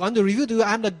myself to you. I want to reveal to you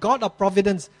I'm the God of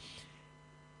providence.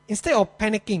 Instead of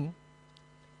panicking,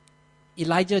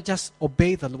 Elijah just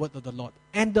obeyed the word of the Lord.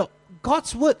 And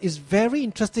God's word is very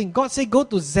interesting. God said, go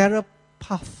to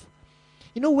Zarephath.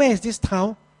 You know where is this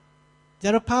town?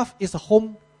 Zarephath is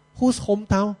whose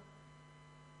hometown?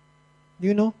 Do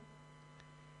you know?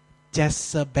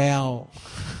 Jezebel.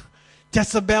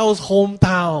 Jezebel's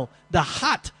hometown. The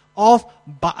heart of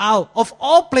Baal. Of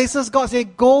all places, God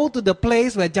said, go to the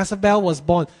place where Jezebel was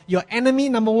born. Your enemy,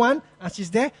 number 1, she's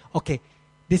there. Okay,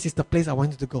 this is the place I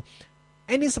want you to go.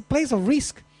 And it's a place of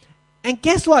risk. And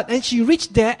guess what? And she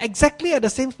reached there exactly at the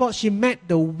same spot she met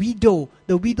the widow.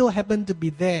 The widow happened to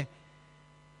be there.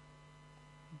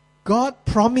 God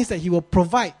promised that He will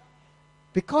provide.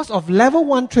 Because of level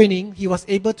 1 training, he was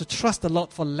able to trust the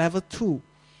Lord for level 2.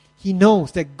 He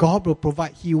knows that God will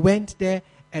provide. He went there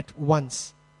at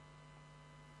once.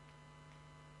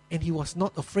 And he was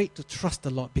not afraid to trust the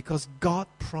Lord because God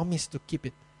promised to keep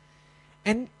it.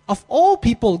 And of all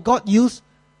people, God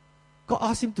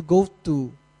asked him to go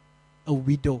to a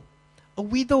widow. A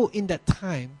widow in that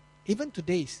time, even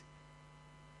today's,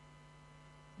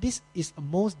 this is a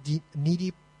most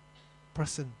needy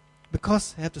person.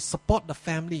 Because she had to support the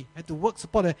family, had to work,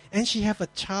 support her. And she had a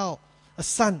child, a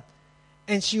son.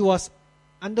 And she was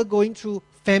undergoing through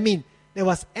famine. There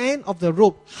was end of the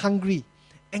rope, hungry.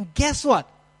 And guess what?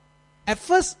 At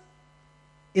first,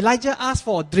 Elijah asked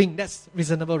for a drink. That's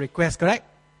reasonable request, correct?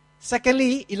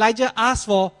 Secondly, Elijah asked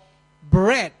for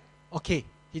bread. Okay,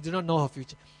 he did not know her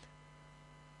future,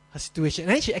 her situation.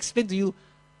 And then she explained to you,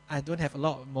 I don't have a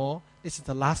lot more. This is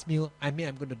the last meal. I'm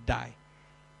going to die.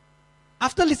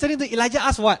 After listening to Elijah,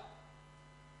 ask what?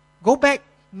 Go back,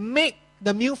 make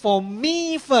the meal for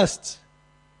me first.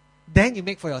 Then you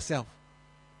make for yourself.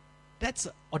 That's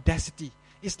audacity.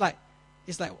 It's like,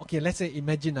 okay, let's say,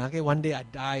 imagine, okay, one day I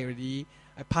die already.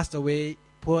 I passed away,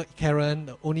 poor Karen,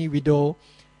 the only widow.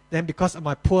 Then because of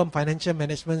my poor financial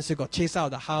management, she got chased out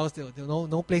of the house. There was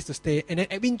no place to stay. And then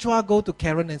Edwin Chua go to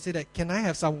Karen and say that, can I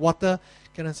have some water?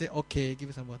 Karen say, okay, give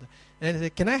me some water. And then they say,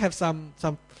 can I have some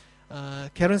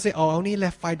Karen said, I only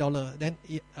left $5. Then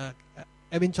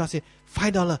Edwin Chua said,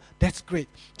 $5, that's great.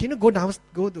 Can you go to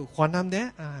Huanam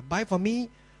there, buy for me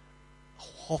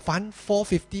Hor Fun,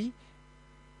 $4.50,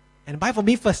 and buy for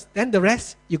me first. Then the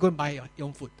rest, you go and buy your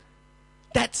own food.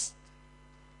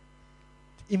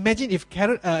 Imagine if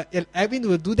Edwin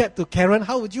would do that to Karen,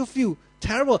 how would you feel?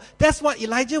 Terrible. That's what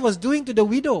Elijah was doing to the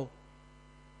widow.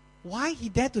 Why he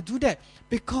dared to do that?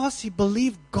 Because he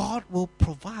believed God will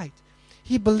provide.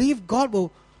 He believed God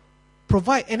will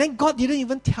provide. And then God didn't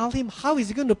even tell him how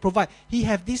he's going to provide. He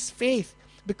had this faith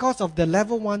because of the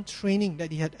level 1 training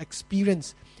that he had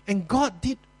experienced. And God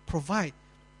did provide.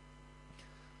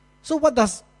 So what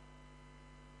does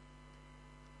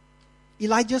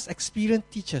Elijah's experience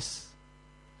teach us?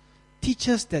 Teach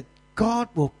us that God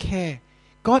will care.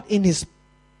 God in His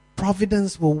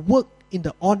providence will work in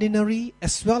the ordinary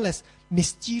as well as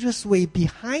mysterious way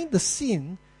behind the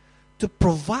scene to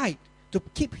provide, to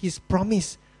keep His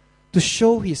promise, to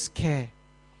show His care.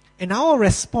 And our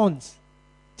response,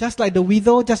 just like the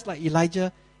widow, just like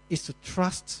Elijah, is to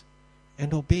trust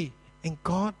and obey. And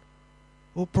God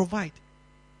will provide.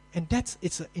 And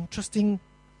it's an interesting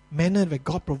manner where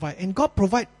God provides. And God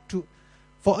provides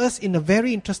for us in a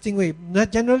very interesting way.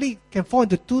 That generally can fall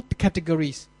into 2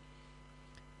 categories.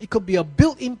 It could be a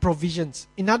built-in provisions.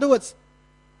 In other words,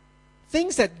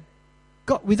 things that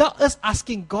God, without us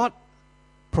asking, God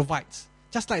provides.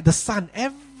 Just like the sun.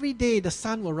 Every day the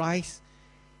sun will rise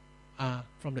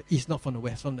from the east, not from the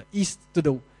west. From the east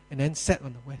and then set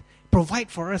on the west. Provide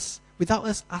for us without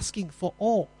us asking for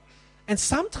all. And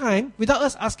sometimes, without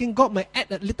us asking, God might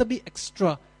add a little bit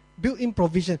extra built-in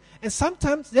provision. And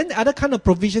sometimes, then the other kind of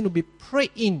provision will be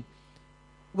prayed in.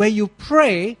 Where you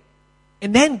pray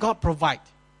and then God provide.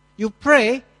 You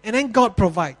pray and then God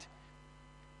provide.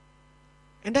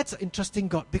 And that's an interesting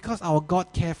God because our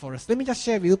God cares for us. Let me just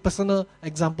share with you personal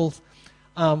examples.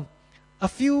 A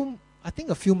few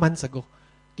months ago,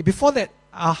 before that,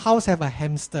 our house have a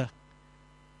hamster.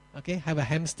 Okay, have a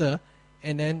hamster,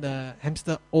 and then the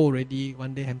hamster already,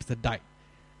 one day hamster died.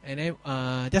 And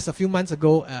then just a few months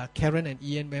ago, Karen and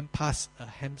Ian went past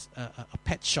a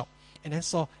pet shop. and then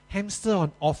saw hamster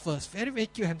on offers. Very, very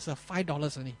cute hamster,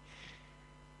 $5 only.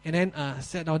 And then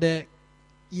sat down there.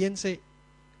 Ian said,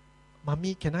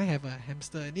 Mommy, can I have a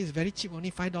hamster? And this is very cheap,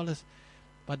 only $5.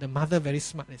 But the mother very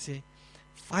smart. They say,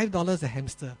 $5 a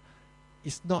hamster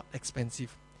is not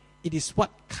expensive. It is what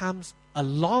comes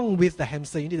along with the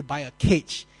hamster. You need to buy a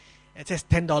cage. It says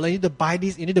 $10. You need to buy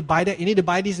this, you need to buy that, you need to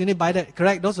buy this, you need to buy that.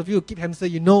 Correct? Those of you who keep hamster,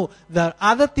 you know the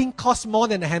other thing costs more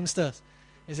than the hamsters.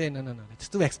 They say, no, it's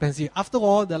too expensive. After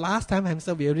all, the last time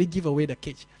hamster, we already give away the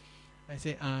cage. I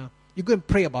say, you go and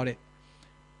pray about it.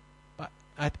 But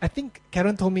I think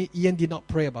Karen told me Ian did not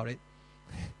pray about it.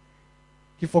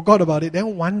 He forgot about it.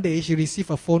 Then one day, she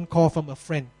received a phone call from a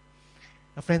friend.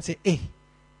 A friend said, hey,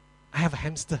 I have a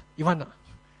hamster. You want?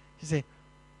 She said,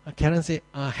 Karen said,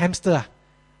 hamster.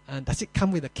 Does it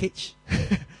come with a cage?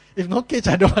 If no cage,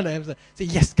 I don't want a hamster. Say,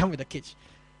 yes, come with a cage.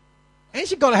 And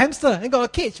she got a hamster and got a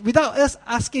cage. Without us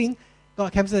asking,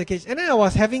 got a hamster and a cage. And then I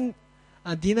was having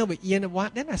dinner with Ian.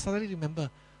 Then I suddenly remember,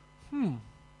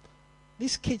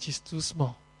 this cage is too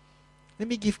small. Let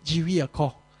me give Jiwi a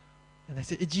call. And I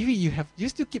said, hey, Jiwi, you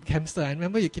still keep hamster? I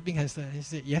remember you keeping hamster. And he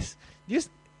said, yes. Do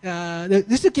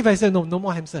you still keep hamster? No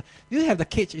more hamster. Do you have the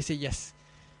cage? He said, yes.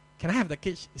 Can I have the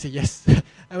cage? He said, yes.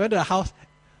 I went to the house.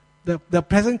 The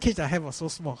present cage I have was so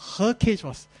small. Her cage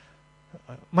was,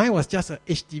 mine was just a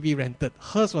HDB rented.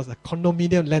 Hers was a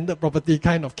condominium landed property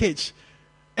kind of cage.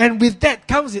 And with that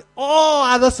comes with all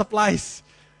other supplies.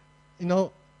 You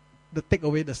know, the take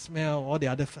away the smell, all the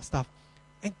other stuff.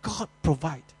 And God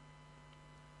provide.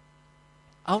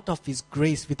 Out of His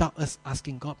grace, without us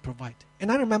asking, God provide.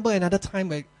 And I remember another time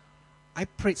where I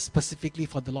prayed specifically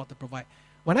for the Lord to provide.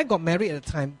 When I got married at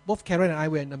the time, both Karen and I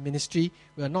were in the ministry.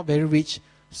 We were not very rich.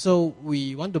 So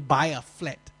we want to buy a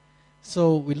flat.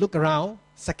 So we look around,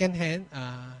 second hand,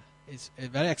 it's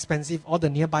very expensive. All the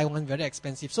nearby one very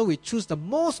expensive. So we choose the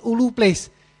most ulu place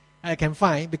I can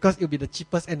find because it will be the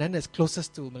cheapest and then it's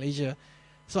closest to Malaysia.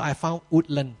 So I found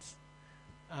Woodlands.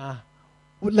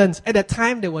 Woodlands. At that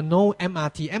time, there were no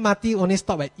MRT. MRT only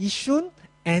stopped at Yishun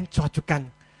and Choa Chu Kang.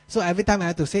 So every time I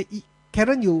had to say,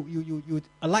 Karen, you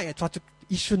alight at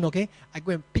Yishun, okay? I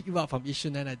go and pick you up from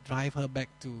Yishun and I drive her back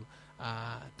to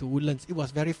Woodlands. It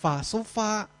was very far. So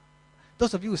far,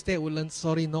 those of you who stay at Woodlands,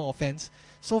 sorry, no offense.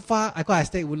 So far, I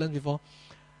stayed at Woodlands before.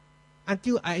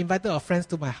 Until I invited our friends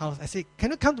to my house. I said,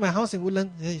 can you come to my house in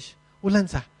Woodlands? They say,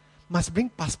 Woodlands, must bring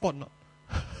passport, no?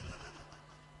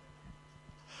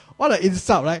 What an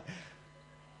insult, right?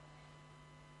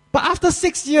 But after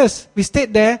 6 years, we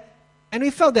stayed there and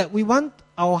we felt that we want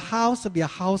our house to be a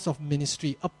house of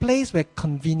ministry, a place where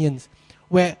convenience,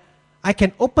 where I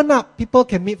can open up, people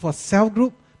can meet for cell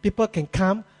group, people can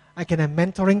come, I can have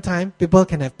mentoring time, people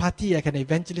can have party, I can have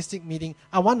evangelistic meeting.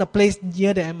 I want a place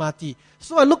near the MRT.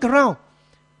 So I look around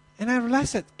and I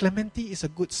realized that Clementi is a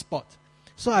good spot.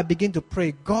 So I begin to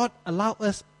pray, God allow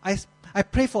us, I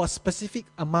pray for a specific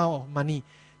amount of money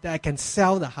that I can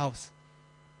sell the house.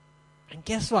 And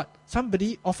guess what?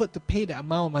 Somebody offered to pay the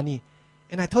amount of money.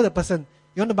 And I told the person,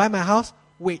 you want to buy my house?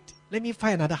 Wait, let me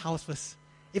find another house first.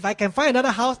 If I can find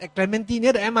another house at Clementi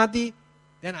near the MRT,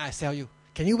 then I sell you.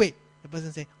 Can you wait? The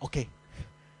person said, okay.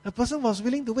 The person was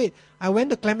willing to wait. I went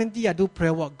to Clementi, I do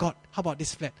prayer work. God, how about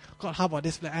this flat? God, how about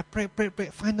this flat? I pray.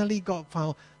 Finally, God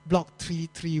found block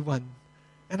 331.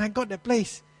 And I got that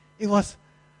place. It was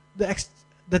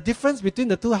the difference between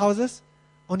the two houses,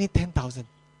 only 10,000.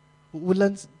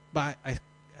 Woodlands, but I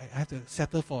had to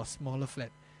settle for a smaller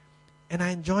flat. And I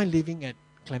enjoy living at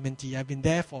Clementi. I've been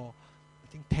there for,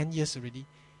 I think, 10 years already.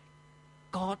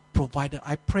 God provided.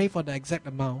 I pray for the exact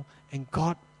amount, and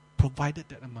God provided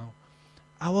that amount.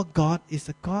 Our God is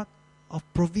a God of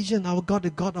provision. Our God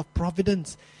is a God of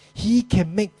providence. He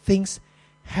can make things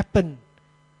happen.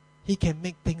 He can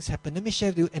make things happen. Let me share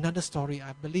with you another story.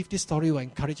 I believe this story will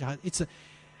encourage us.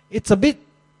 It's a bit,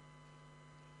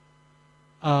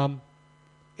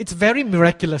 it's very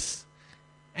miraculous.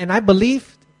 And I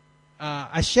believe,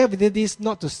 I share with you this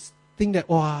not to think that,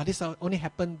 wow, this only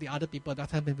happened to other people,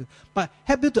 that happened. But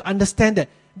help you to understand that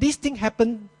this thing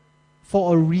happened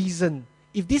for a reason.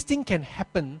 If this thing can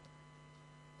happen,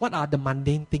 what are the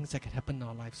mundane things that can happen in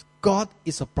our lives? God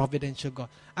is a providential God.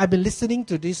 I've been listening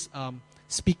to this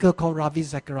speaker called Ravi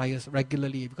Zacharias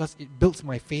regularly because it builds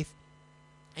my faith.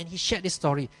 And he shared this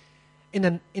story. In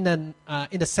the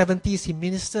 70s, he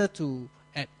ministered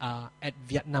at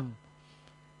Vietnam.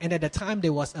 And at the time,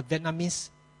 there was a Vietnamese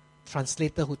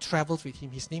translator who travels with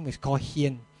him. His name is called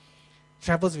Hien.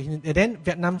 Travels with him. And then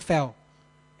Vietnam fell.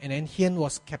 And then Hien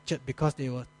was captured because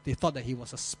they thought that he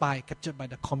was a spy, captured by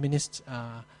the communists,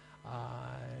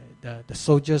 the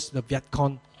soldiers, the Viet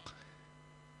Cong.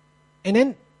 And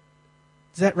then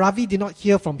that Ravi did not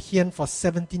hear from Hien for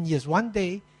 17 years. One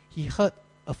day, he heard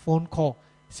a phone call.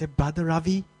 He said, Brother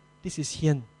Ravi, this is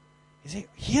Hien. He said,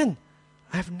 Hien,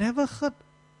 I've never heard.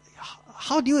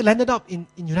 How do you landed up in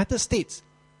United States?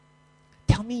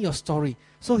 Tell me your story.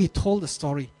 So he told the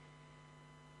story.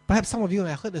 Perhaps some of you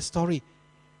have heard the story.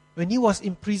 When he was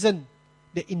in prison,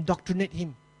 they indoctrinate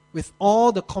him with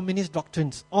all the communist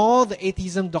doctrines, all the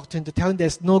atheism doctrine to tell him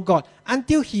there's no God.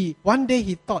 Until one day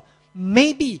he thought,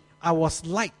 maybe I was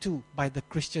lied to by the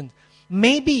Christians.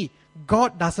 Maybe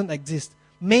God doesn't exist.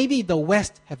 Maybe the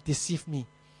West have deceived me.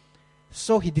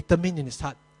 So he determined in his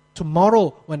heart,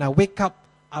 tomorrow when I wake up,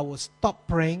 I will stop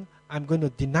praying. I'm going to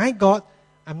deny God.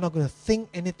 I'm not going to think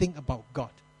anything about God.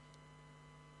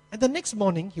 And the next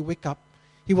morning, he wake up.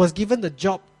 He was given the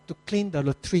job to clean the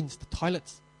latrines, the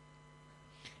toilets.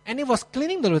 And he was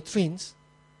cleaning the latrines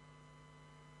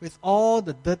with all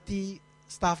the dirty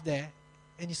stuff there.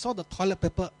 And he saw the toilet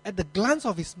paper. At the glance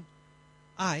of his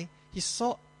eye, he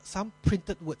saw some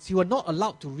printed words. He was not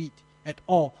allowed to read at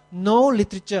all. No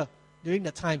literature during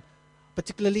the time,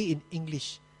 particularly in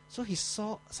English. So he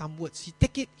saw some words. He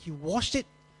took it, he washed it,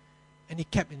 and he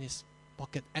kept in his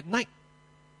pocket. At night,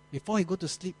 before he go to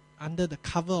sleep, under the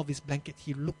cover of his blanket,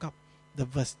 he looked up the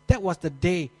verse. That was the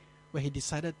day where he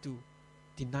decided to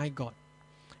deny God.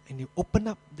 And he opened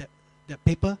up that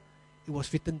paper. It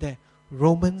was written there,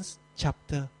 Romans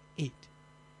chapter 8.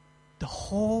 The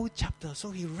whole chapter.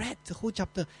 So he read the whole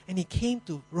chapter and he came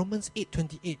to Romans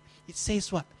 8:28. It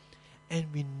says what? And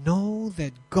we know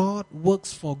that God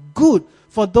works for good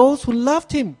for those who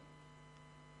loved Him.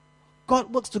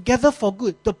 God works together for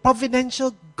good. The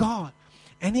providential God.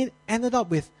 And it ended up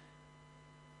with,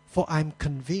 for I'm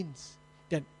convinced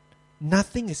that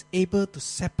nothing is able to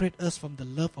separate us from the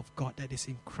love of God that is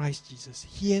in Christ Jesus.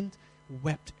 He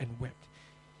wept and wept.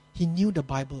 He knew the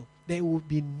Bible. There would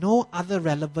be no other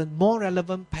more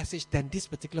relevant passage than this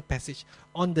particular passage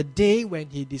on the day when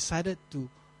he decided to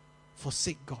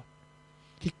forsake God.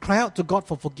 He cried out to God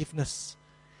for forgiveness.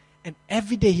 And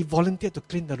every day he volunteered to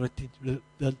clean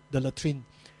the latrine.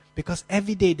 Because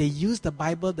every day they use the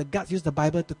Bible, the guards use the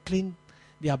Bible to clean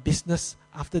their business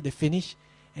after they finish.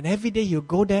 And every day he'll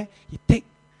go there,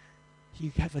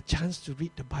 he have a chance to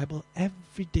read the Bible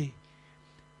every day.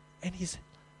 And his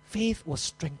faith was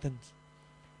strengthened.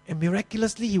 And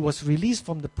miraculously he was released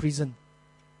from the prison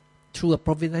through a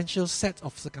providential set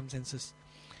of circumstances.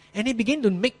 And he began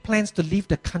to make plans to leave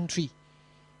the country.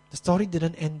 The story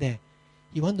didn't end there.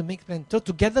 He wanted to make plans. So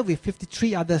together with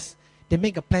 53 others, they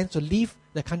make a plan to leave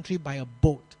the country by a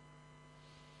boat.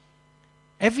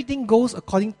 Everything goes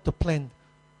according to plan.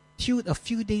 Till a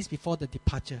few days before the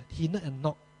departure, he heard a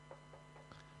knock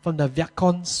from the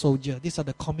Vietcong soldier. These are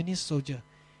the communist soldier.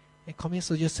 And communist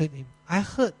soldier said to him, I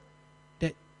heard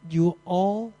that you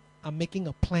all are making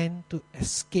a plan to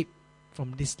escape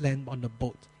from this land on the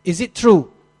boat. Is it true?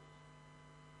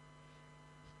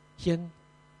 Hien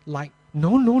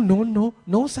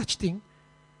no such thing.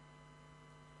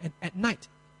 And at night,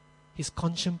 his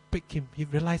conscience pricked him. He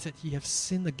realized that he has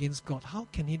sinned against God. How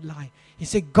can he lie? He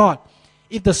said, God,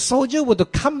 if the soldier were to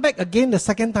come back again the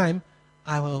second time,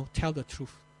 I will tell the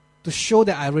truth to show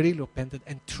that I really repented.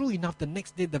 And true enough, the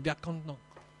next day, the Vietcong knocked.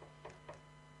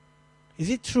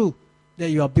 Is it true that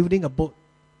you are building a boat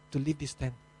to leave this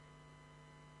land?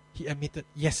 He admitted,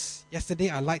 yes,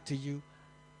 yesterday I lied to you.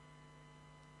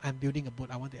 I'm building a boat.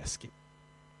 I want to escape.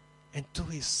 And to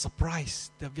his surprise,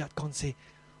 the Vietcong say,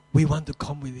 we want to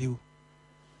come with you.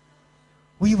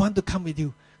 We want to come with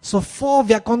you. So 4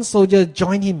 Vietcong soldiers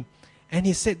joined him. And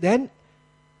he said then,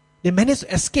 they managed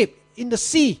to escape in the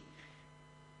sea.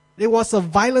 There was a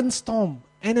violent storm.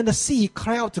 And in the sea, he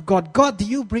cried out to God, God, did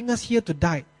you bring us here to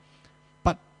die?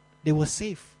 But they were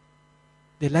safe.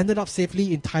 They landed up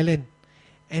safely in Thailand.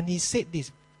 And he said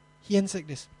this,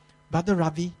 Brother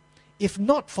Ravi, if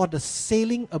not for the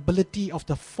sailing ability of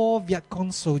the 4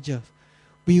 Vietcong soldiers,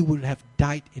 we would have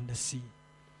died in the sea.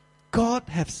 God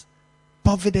has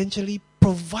providentially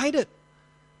provided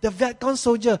the Vietcong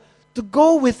soldier to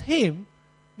go with them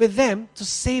to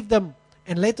save them.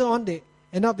 And later on they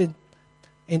end up in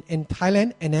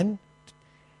Thailand and then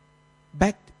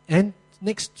back and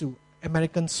next to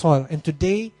American soil. And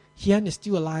today, Hien is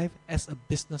still alive as a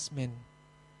businessman.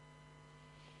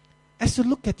 As you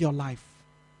look at your life,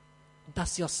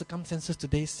 does your circumstances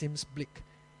today seem bleak?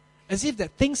 As if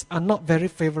that things are not very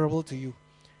favorable to you.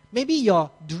 Maybe your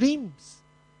dreams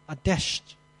are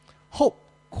dashed, hope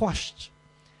quashed,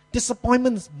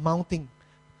 disappointments mounting.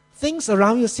 Things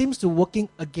around you seems to working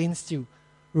against you.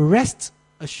 Rest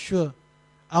assured,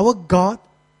 our God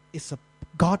is a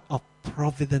God of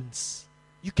providence.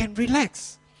 You can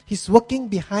relax. He's working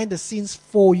behind the scenes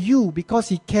for you because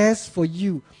He cares for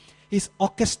you. He's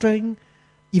orchestrating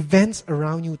events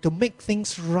around you to make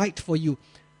things right for you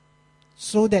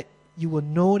so that you will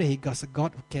know that He is a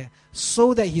God who cares,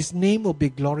 so that His name will be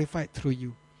glorified through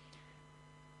you.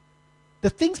 The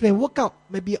things may work out,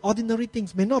 may be ordinary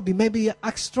things, may not be, maybe an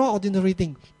extraordinary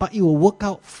thing, but it will work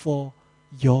out for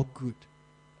your good.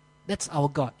 That's our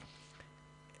God.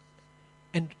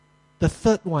 And the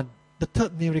third one, the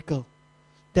third miracle,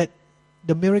 that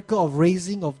the miracle of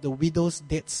raising of the widow's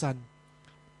dead son.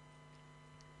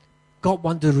 God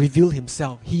wants to reveal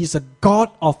Himself. He is a God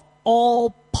of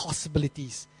all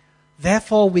possibilities.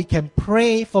 Therefore, we can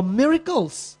pray for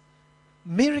miracles.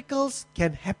 Miracles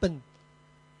can happen.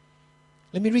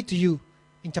 Let me read to you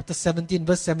in chapter 17,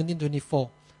 verse 17-24.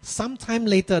 Sometime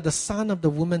later, the son of the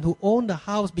woman who owned the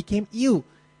house became ill.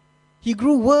 He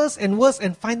grew worse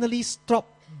and finally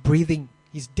stopped breathing.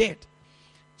 He's dead.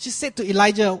 She said to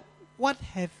Elijah, "What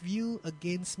have you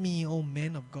against me, O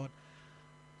man of God?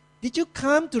 Did you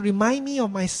come to remind me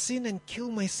of my sin and kill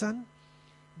my son?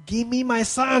 Give me my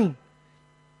son."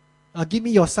 Give me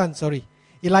your son, sorry.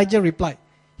 Elijah replied.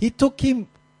 He took him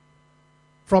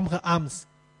from her arms,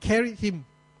 carried him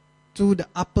to the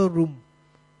upper room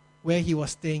where he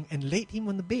was staying and laid him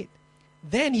on the bed.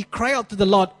 Then he cried out to the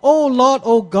Lord, "Oh Lord,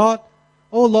 oh God,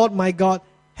 oh Lord my God,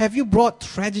 have you brought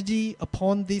tragedy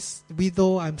upon this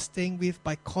widow I'm staying with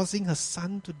by causing her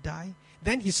son to die?"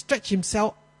 Then he stretched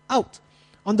himself out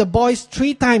on the boys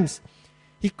 3 times.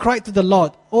 He cried to the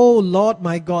Lord, "Oh Lord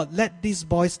my God, let this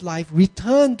boy's life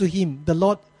return to him." The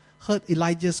Lord heard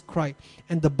Elijah's cry,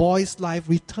 and the boy's life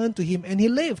returned to him, and he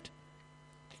lived.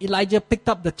 Elijah picked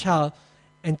up the child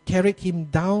and carried him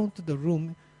down to the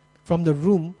room, from the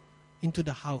room into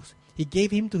the house. He gave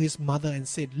him to his mother and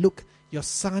said, "Look, your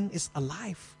son is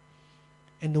alive."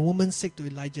 And the woman said to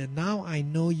Elijah, "Now I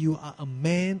know you are a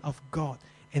man of God,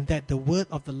 and that the word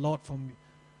of the Lord from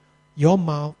your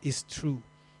mouth is true."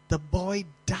 The boy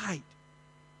died.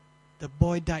 The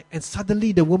boy died. And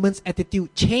suddenly the woman's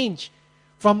attitude changed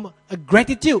from a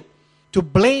gratitude to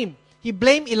blame. He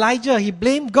blamed Elijah. He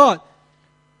blamed God.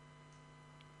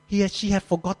 She had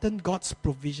forgotten God's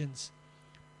provisions.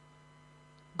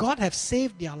 God have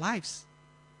saved their lives.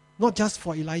 Not just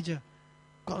for Elijah.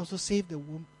 God also saved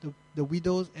the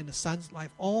widow's and the son's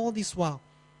life all this while.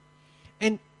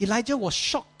 And Elijah was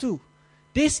shocked too.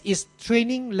 This is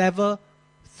training level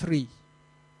 3.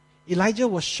 Elijah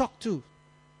was shocked too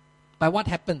by what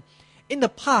happened. In the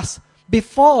past,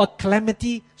 before a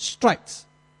calamity strikes,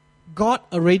 God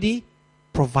already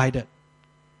provided.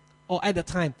 Or at the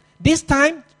time. This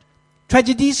time,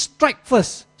 tragedy struck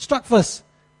first.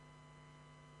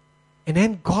 And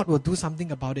then God will do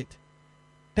something about it.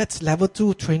 That's level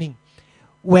 2 training.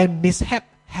 When mishap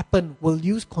happen, will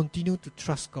you continue to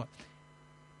trust God?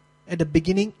 At the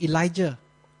beginning, Elijah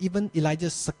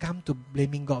succumbed to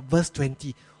blaming God. Verse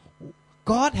 20.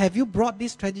 God, have you brought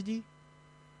this tragedy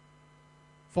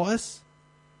for us?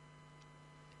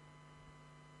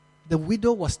 The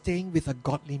widow was staying with a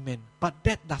godly man, but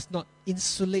that does not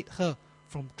insulate her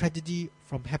from tragedy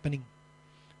from happening.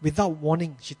 Without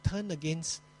warning, she turned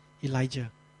against Elijah.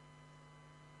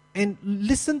 And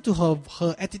listen to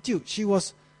her attitude. She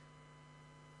was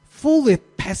full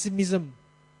with pessimism.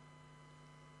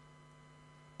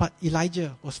 But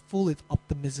Elijah was full with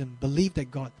optimism, believed that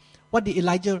God. How did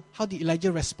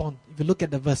Elijah respond? If you look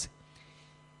at the verse,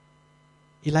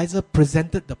 Elijah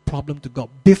presented the problem to God.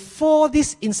 Before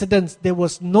this incident, there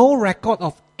was no record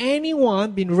of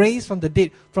anyone being raised from the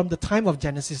dead from the time of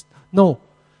Genesis. No.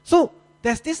 So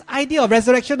there's this idea of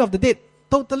resurrection of the dead.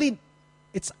 Totally,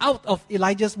 it's out of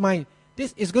Elijah's mind.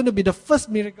 This is going to be the first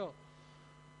miracle.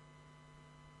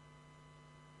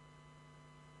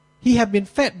 He had been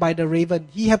fed by the raven.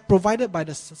 He had provided by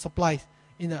the supplies,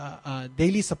 in the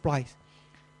daily supplies.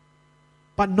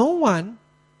 But no one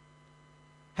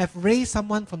have raised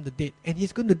someone from the dead. And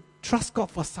he's going to trust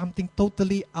God for something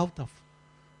totally out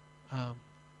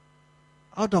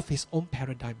of his own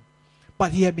paradigm.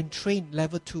 But he had been trained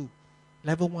level 2.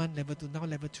 Level 1, level 2, now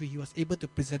level 3. He was able to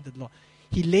present the Lord.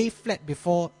 He lay flat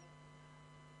before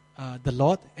the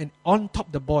Lord and on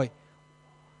top the boy.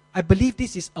 I believe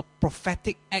this is a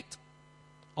prophetic act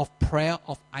of prayer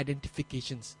of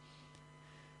identifications.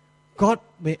 God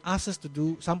may ask us to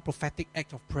do some prophetic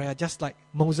act of prayer, just like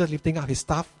Moses lifting up his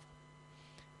staff,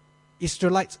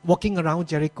 Israelites walking around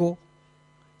Jericho,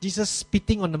 Jesus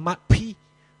spitting on the mud, pee,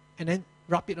 and then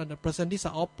rub it on the person. These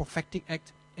are all prophetic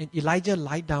acts. And Elijah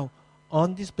lied down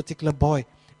on this particular boy.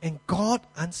 And God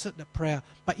answered the prayer.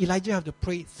 But Elijah had to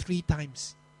pray 3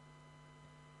 times.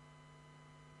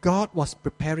 God was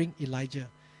preparing Elijah.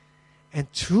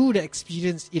 And through the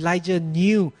experience, Elijah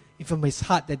knew from his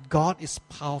heart that God is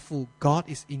powerful, God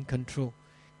is in control,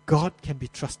 God can be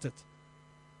trusted.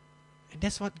 And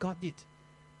that's what God did.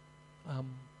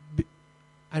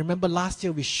 I remember last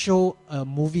year we showed a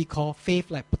movie called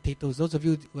Faith Like Potatoes. Those of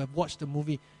you who have watched the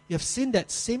movie, you have seen that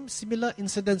similar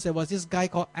incidents. There was this guy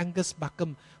called Angus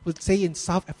Buckham who would say in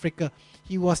South Africa,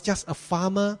 he was just a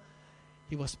farmer.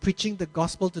 He was preaching the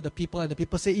gospel to the people, and the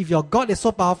people say, if your God is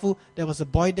so powerful, there was a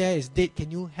boy there, is dead, can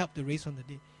you help to raise from the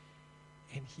dead?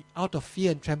 And he, out of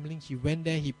fear and trembling, he went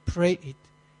there, he prayed,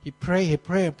 he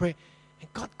prayed.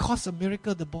 And God caused a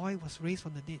miracle, the boy was raised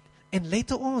from the dead. And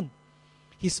later on,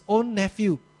 his own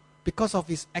nephew, because of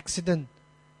his accident,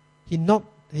 he moved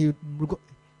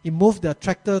the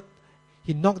tractor,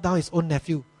 he knocked down his own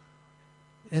nephew.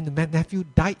 And the nephew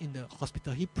died in the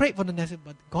hospital. He prayed for the nephew,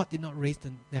 but God did not raise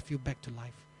the nephew back to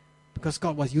life. Because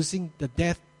God was using the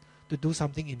death to do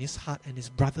something in his heart and his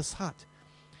brother's heart.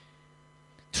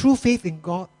 True faith in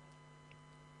God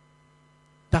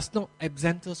does not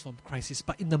exempt us from crisis.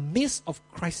 But in the midst of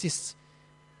crisis,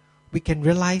 we can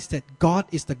realize that God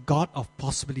is the God of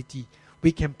possibility.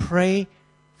 We can pray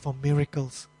for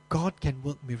miracles. God can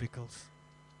work miracles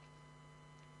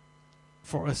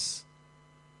for us.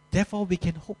 Therefore, we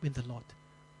can hope in the Lord.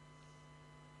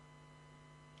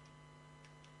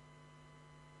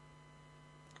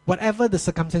 Whatever the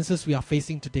circumstances we are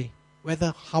facing today,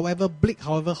 whether however bleak,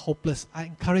 however hopeless, I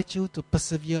encourage you to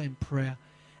persevere in prayer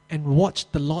and watch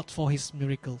the Lord for His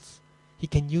miracles. He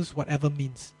can use whatever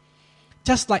means.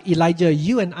 Just like Elijah,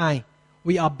 you and I,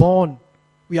 we are born,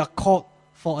 we are called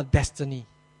for a destiny.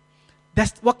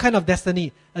 What kind of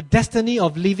destiny? A destiny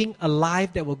of living a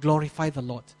life that will glorify the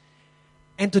Lord.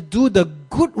 And to do the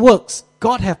good works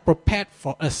God has prepared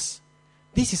for us.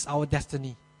 This is our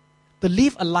destiny. To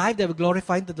live a life that will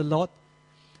glorify the Lord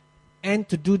and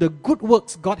to do the good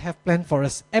works God has planned for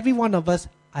us. Every one of us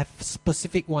have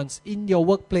specific ones in your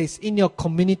workplace, in your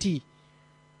community,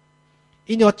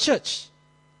 in your church,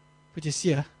 which is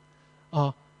here,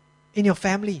 or in your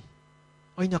family,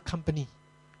 or in your company.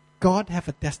 God has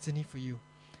a destiny for you.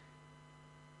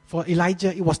 For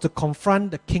Elijah, it was to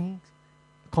confront the king,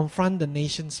 confront the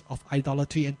nations of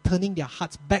idolatry and turning their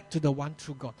hearts back to the one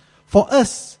true God. For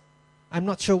us, I'm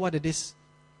not sure what it is.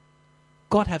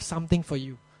 God has something for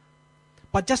you.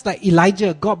 But just like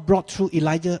Elijah, God brought through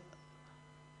Elijah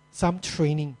some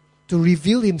training to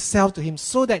reveal Himself to him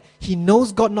so that he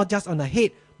knows God not just on the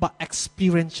head, but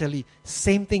experientially.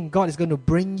 Same thing, God is going to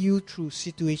bring you through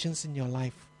situations in your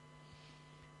life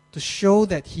to show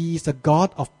that He is a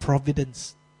God of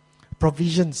providence,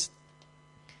 provisions.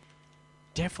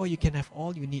 Therefore, you can have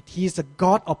all you need. He is a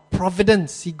God of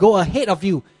providence. He go ahead of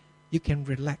you. You can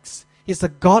relax. He's a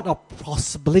God of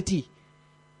possibility.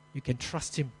 You can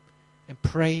trust Him and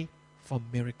pray for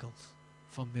miracles.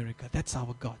 For miracle. That's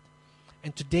our God.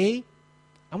 And today,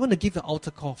 I want to give an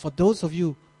altar call for those of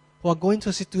you who are going through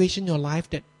a situation in your life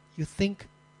that you think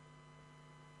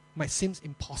might seem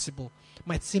impossible,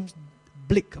 might seem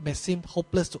bleak, might seem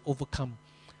hopeless to overcome.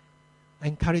 I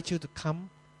encourage you to come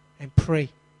and pray.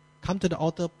 Come to the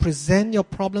altar, present your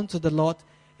problem to the Lord,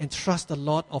 and trust the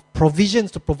Lord of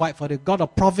provisions to provide for you. God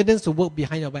of providence to work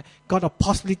behind your back. God of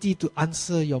possibility to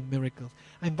answer your miracles.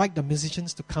 I invite the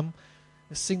musicians to come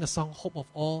and sing the song Hope of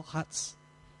All Hearts.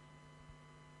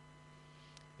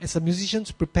 As the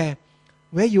musicians prepare,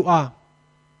 where you are,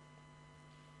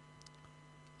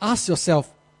 ask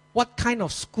yourself, what kind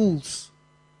of schools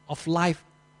of life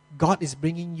God is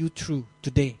bringing you through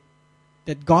today?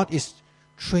 That God is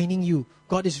training you.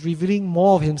 God is revealing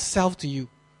more of Himself to you.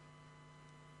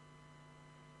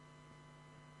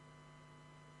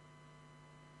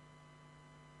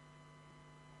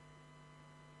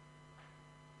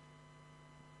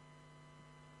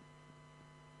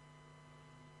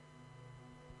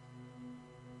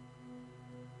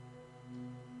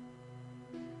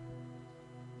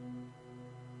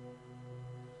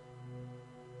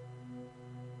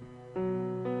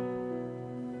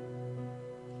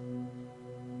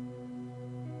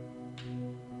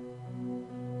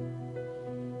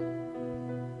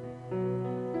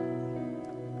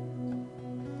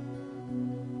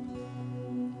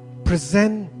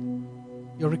 Present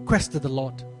your request to the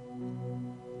Lord.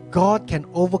 God can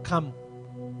overcome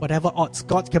whatever odds.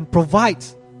 God can provide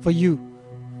for you.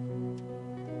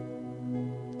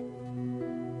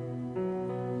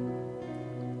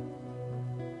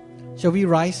 Shall we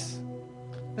rise?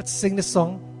 Let's sing the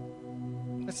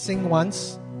song. Let's sing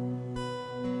once.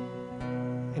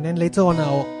 And then later on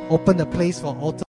I'll open the place for altar.